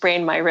 when I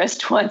sprained my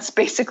wrist once,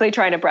 basically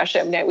trying to brush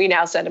him, we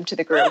now send him to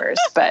the groomers.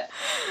 But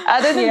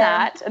other than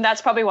that, and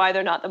that's probably why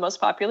they're not the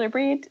most popular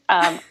breed,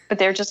 but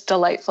they're just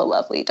delightful,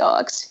 lovely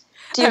dogs.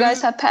 Do you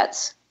guys have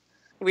pets?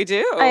 We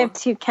do. I have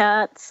 2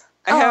 cats.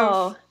 I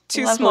have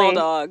 2 small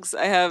dogs.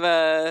 I have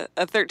a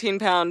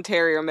 13-pound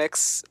terrier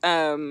mix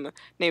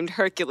named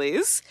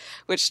Hercules,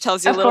 which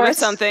tells you a little bit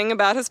something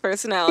about his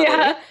personality.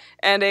 Yeah.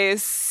 And a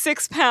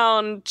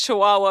 6-pound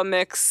Chihuahua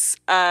mix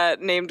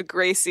named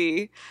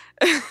Gracie,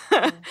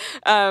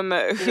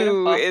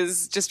 who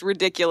is just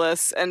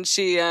ridiculous. And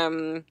she, we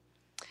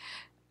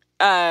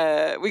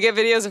get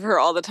videos of her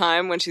all the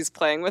time when she's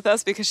playing with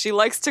us because she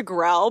likes to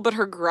growl, but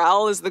her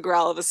growl is the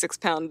growl of a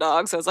 6-pound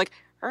dog. So it's like,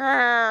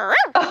 oh,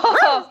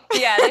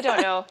 yeah, they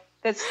don't know.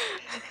 That's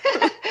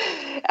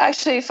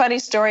actually a funny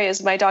story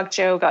is my dog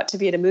Joe got to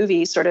be in a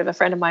movie. Sort of a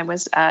friend of mine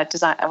was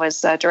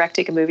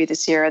directing a movie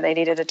this year and they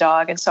needed a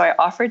dog. And so I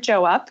offered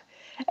Joe up,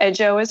 and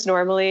Joe is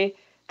normally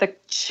the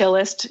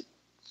chillest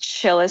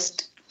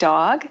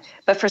dog.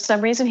 But for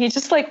some reason, he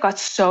just got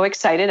so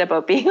excited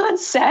about being on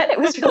set. It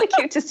was really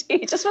cute to see.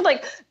 He just would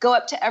go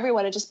up to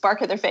everyone and just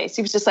bark at their face.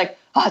 He was just like,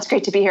 oh, it's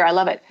great to be here. I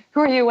love it. Who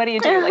are you? What do you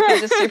do? He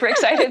was just super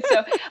excited.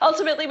 So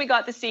ultimately we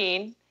got the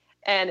scene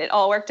and it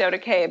all worked out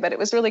okay. But it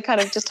was really kind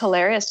of just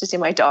hilarious to see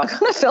my dog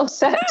on a film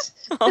set.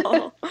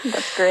 Oh,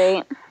 that's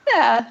great.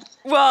 Yeah.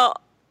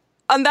 Well,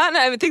 on that note,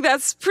 I think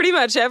that's pretty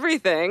much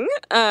everything.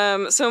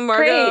 So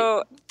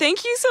Margot,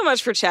 thank you so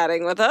much for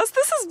chatting with us.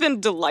 This has been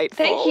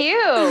delightful. Thank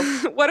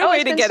you. What a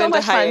way to get into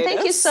hiatus.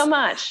 Thank you so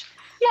much.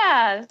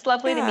 Yeah, it's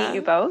lovely to meet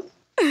you both.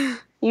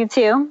 You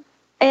too.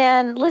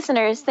 And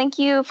listeners, thank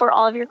you for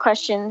all of your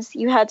questions.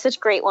 You had such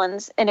great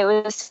ones, and it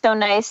was so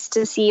nice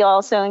to see you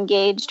all so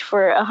engaged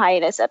for a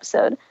hiatus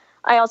episode.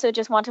 I also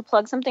just want to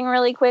plug something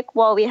really quick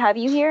while we have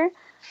you here.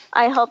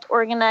 I helped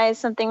organize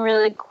something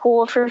really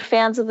cool for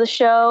fans of the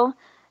show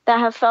that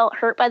have felt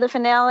hurt by the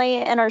finale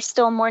and are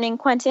still mourning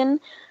Quentin.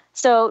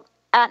 So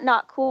at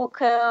Not Cool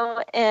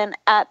Co. and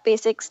at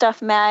Basic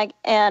Stuff Mag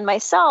and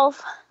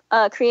myself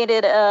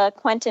created a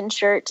Quentin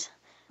shirt.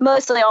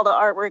 Mostly all the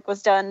artwork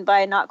was done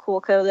by Not Cool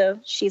Co. though.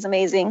 She's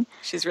amazing.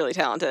 She's really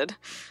talented.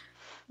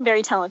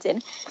 Very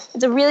talented.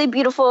 It's a really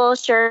beautiful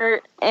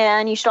shirt,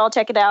 and you should all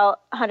check it out.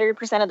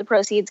 100% of the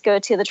proceeds go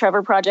to the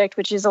Trevor Project,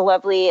 which is a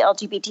lovely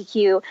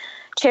LGBTQ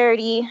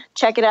charity.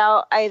 Check it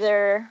out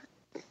either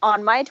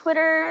on my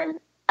Twitter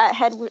at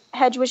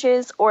Hedge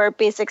Wishes or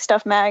Basic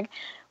Stuff Mag.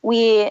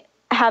 We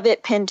have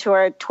it pinned to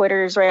our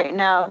Twitters right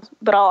now,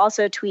 but I'll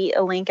also tweet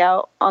a link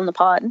out on the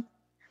pod.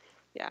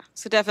 Yeah,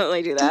 so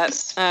definitely do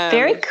that.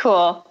 Very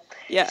cool.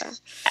 Yeah.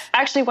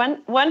 Actually,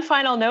 one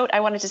final note I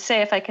wanted to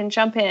say, if I can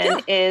jump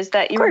in, is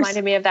that you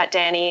reminded me of that,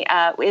 Danny,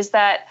 is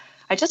that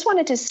I just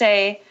wanted to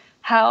say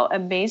how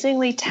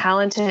amazingly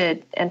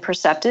talented and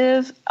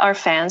perceptive our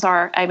fans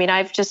are. I mean,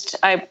 I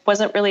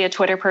wasn't really a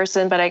Twitter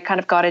person, but I kind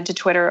of got into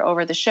Twitter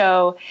over the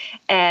show,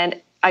 and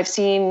I've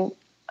seen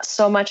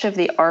so much of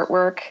the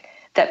artwork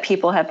that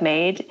people have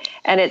made,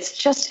 and it's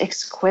just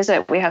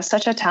exquisite. We have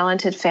such a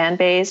talented fan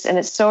base, and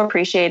it's so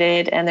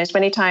appreciated. And there's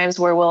many times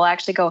where we'll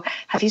actually go,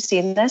 have you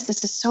seen this?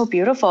 This is so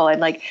beautiful.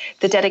 And like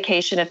the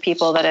dedication of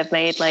people that have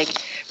made like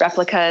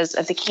replicas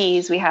of the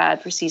keys we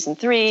had for season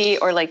 3,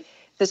 or like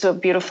this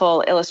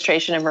beautiful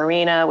illustration of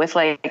Marina with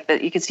like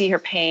that you could see her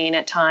pain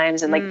at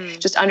times, and like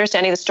just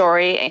understanding the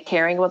story and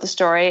caring about the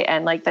story,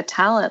 and like the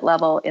talent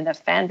level in the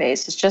fan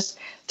base is just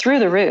through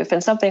the roof,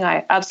 and something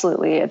I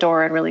absolutely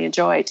adore and really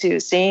enjoy too,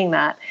 seeing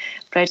that.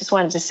 But I just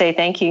wanted to say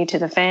thank you to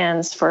the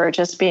fans for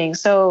just being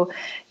so,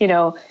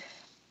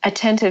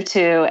 attentive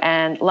to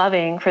and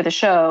loving for the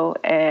show,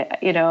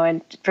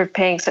 and for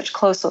paying such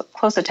close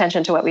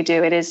attention to what we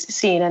do. It is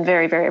seen and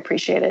very, very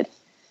appreciated.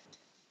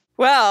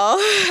 Well,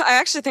 I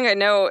actually think I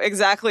know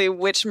exactly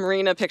which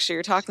Marina picture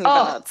you're talking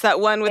about. It's that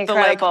one with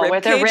incredible. the With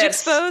rib their cage ribs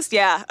exposed.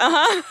 Yeah.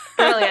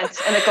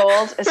 Brilliant. And the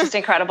gold is just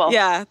incredible.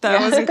 Yeah,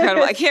 that was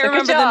incredible. I can't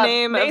remember the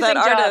name of that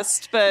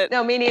artist, but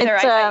no, me neither.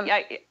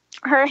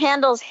 Her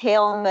handle's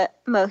Hail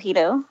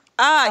Mojito.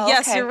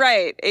 Yes, okay. You're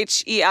right.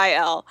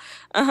 Heil.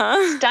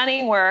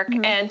 Stunning work,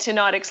 and to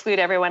not exclude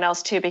everyone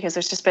else too, because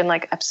there's just been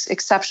like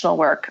exceptional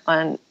work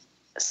on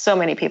so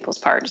many people's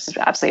part. It's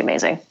absolutely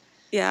amazing.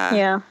 Yeah.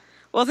 Yeah.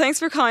 Well, thanks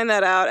for calling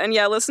that out. And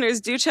yeah,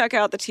 listeners, do check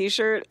out the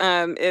t-shirt.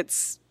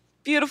 It's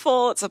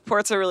beautiful. It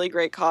supports a really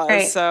great cause.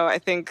 Right. So I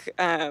think,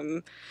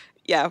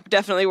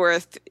 definitely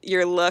worth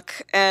your look.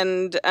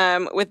 And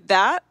with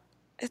that,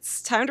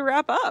 it's time to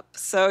wrap up.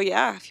 So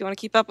yeah, if you want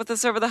to keep up with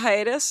us over the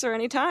hiatus or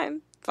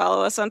anytime,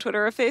 follow us on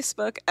Twitter or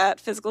Facebook at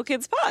Physical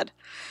Kids Pod.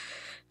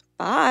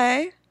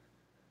 Bye.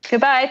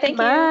 Goodbye. Thank you.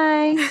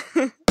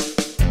 Bye.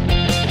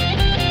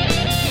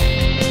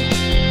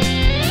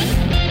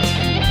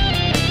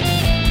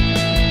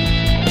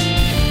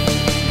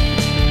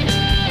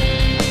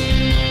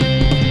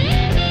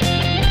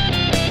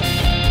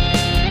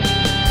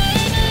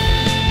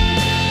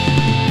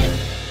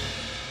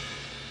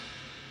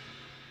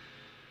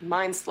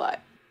 Mind Slut.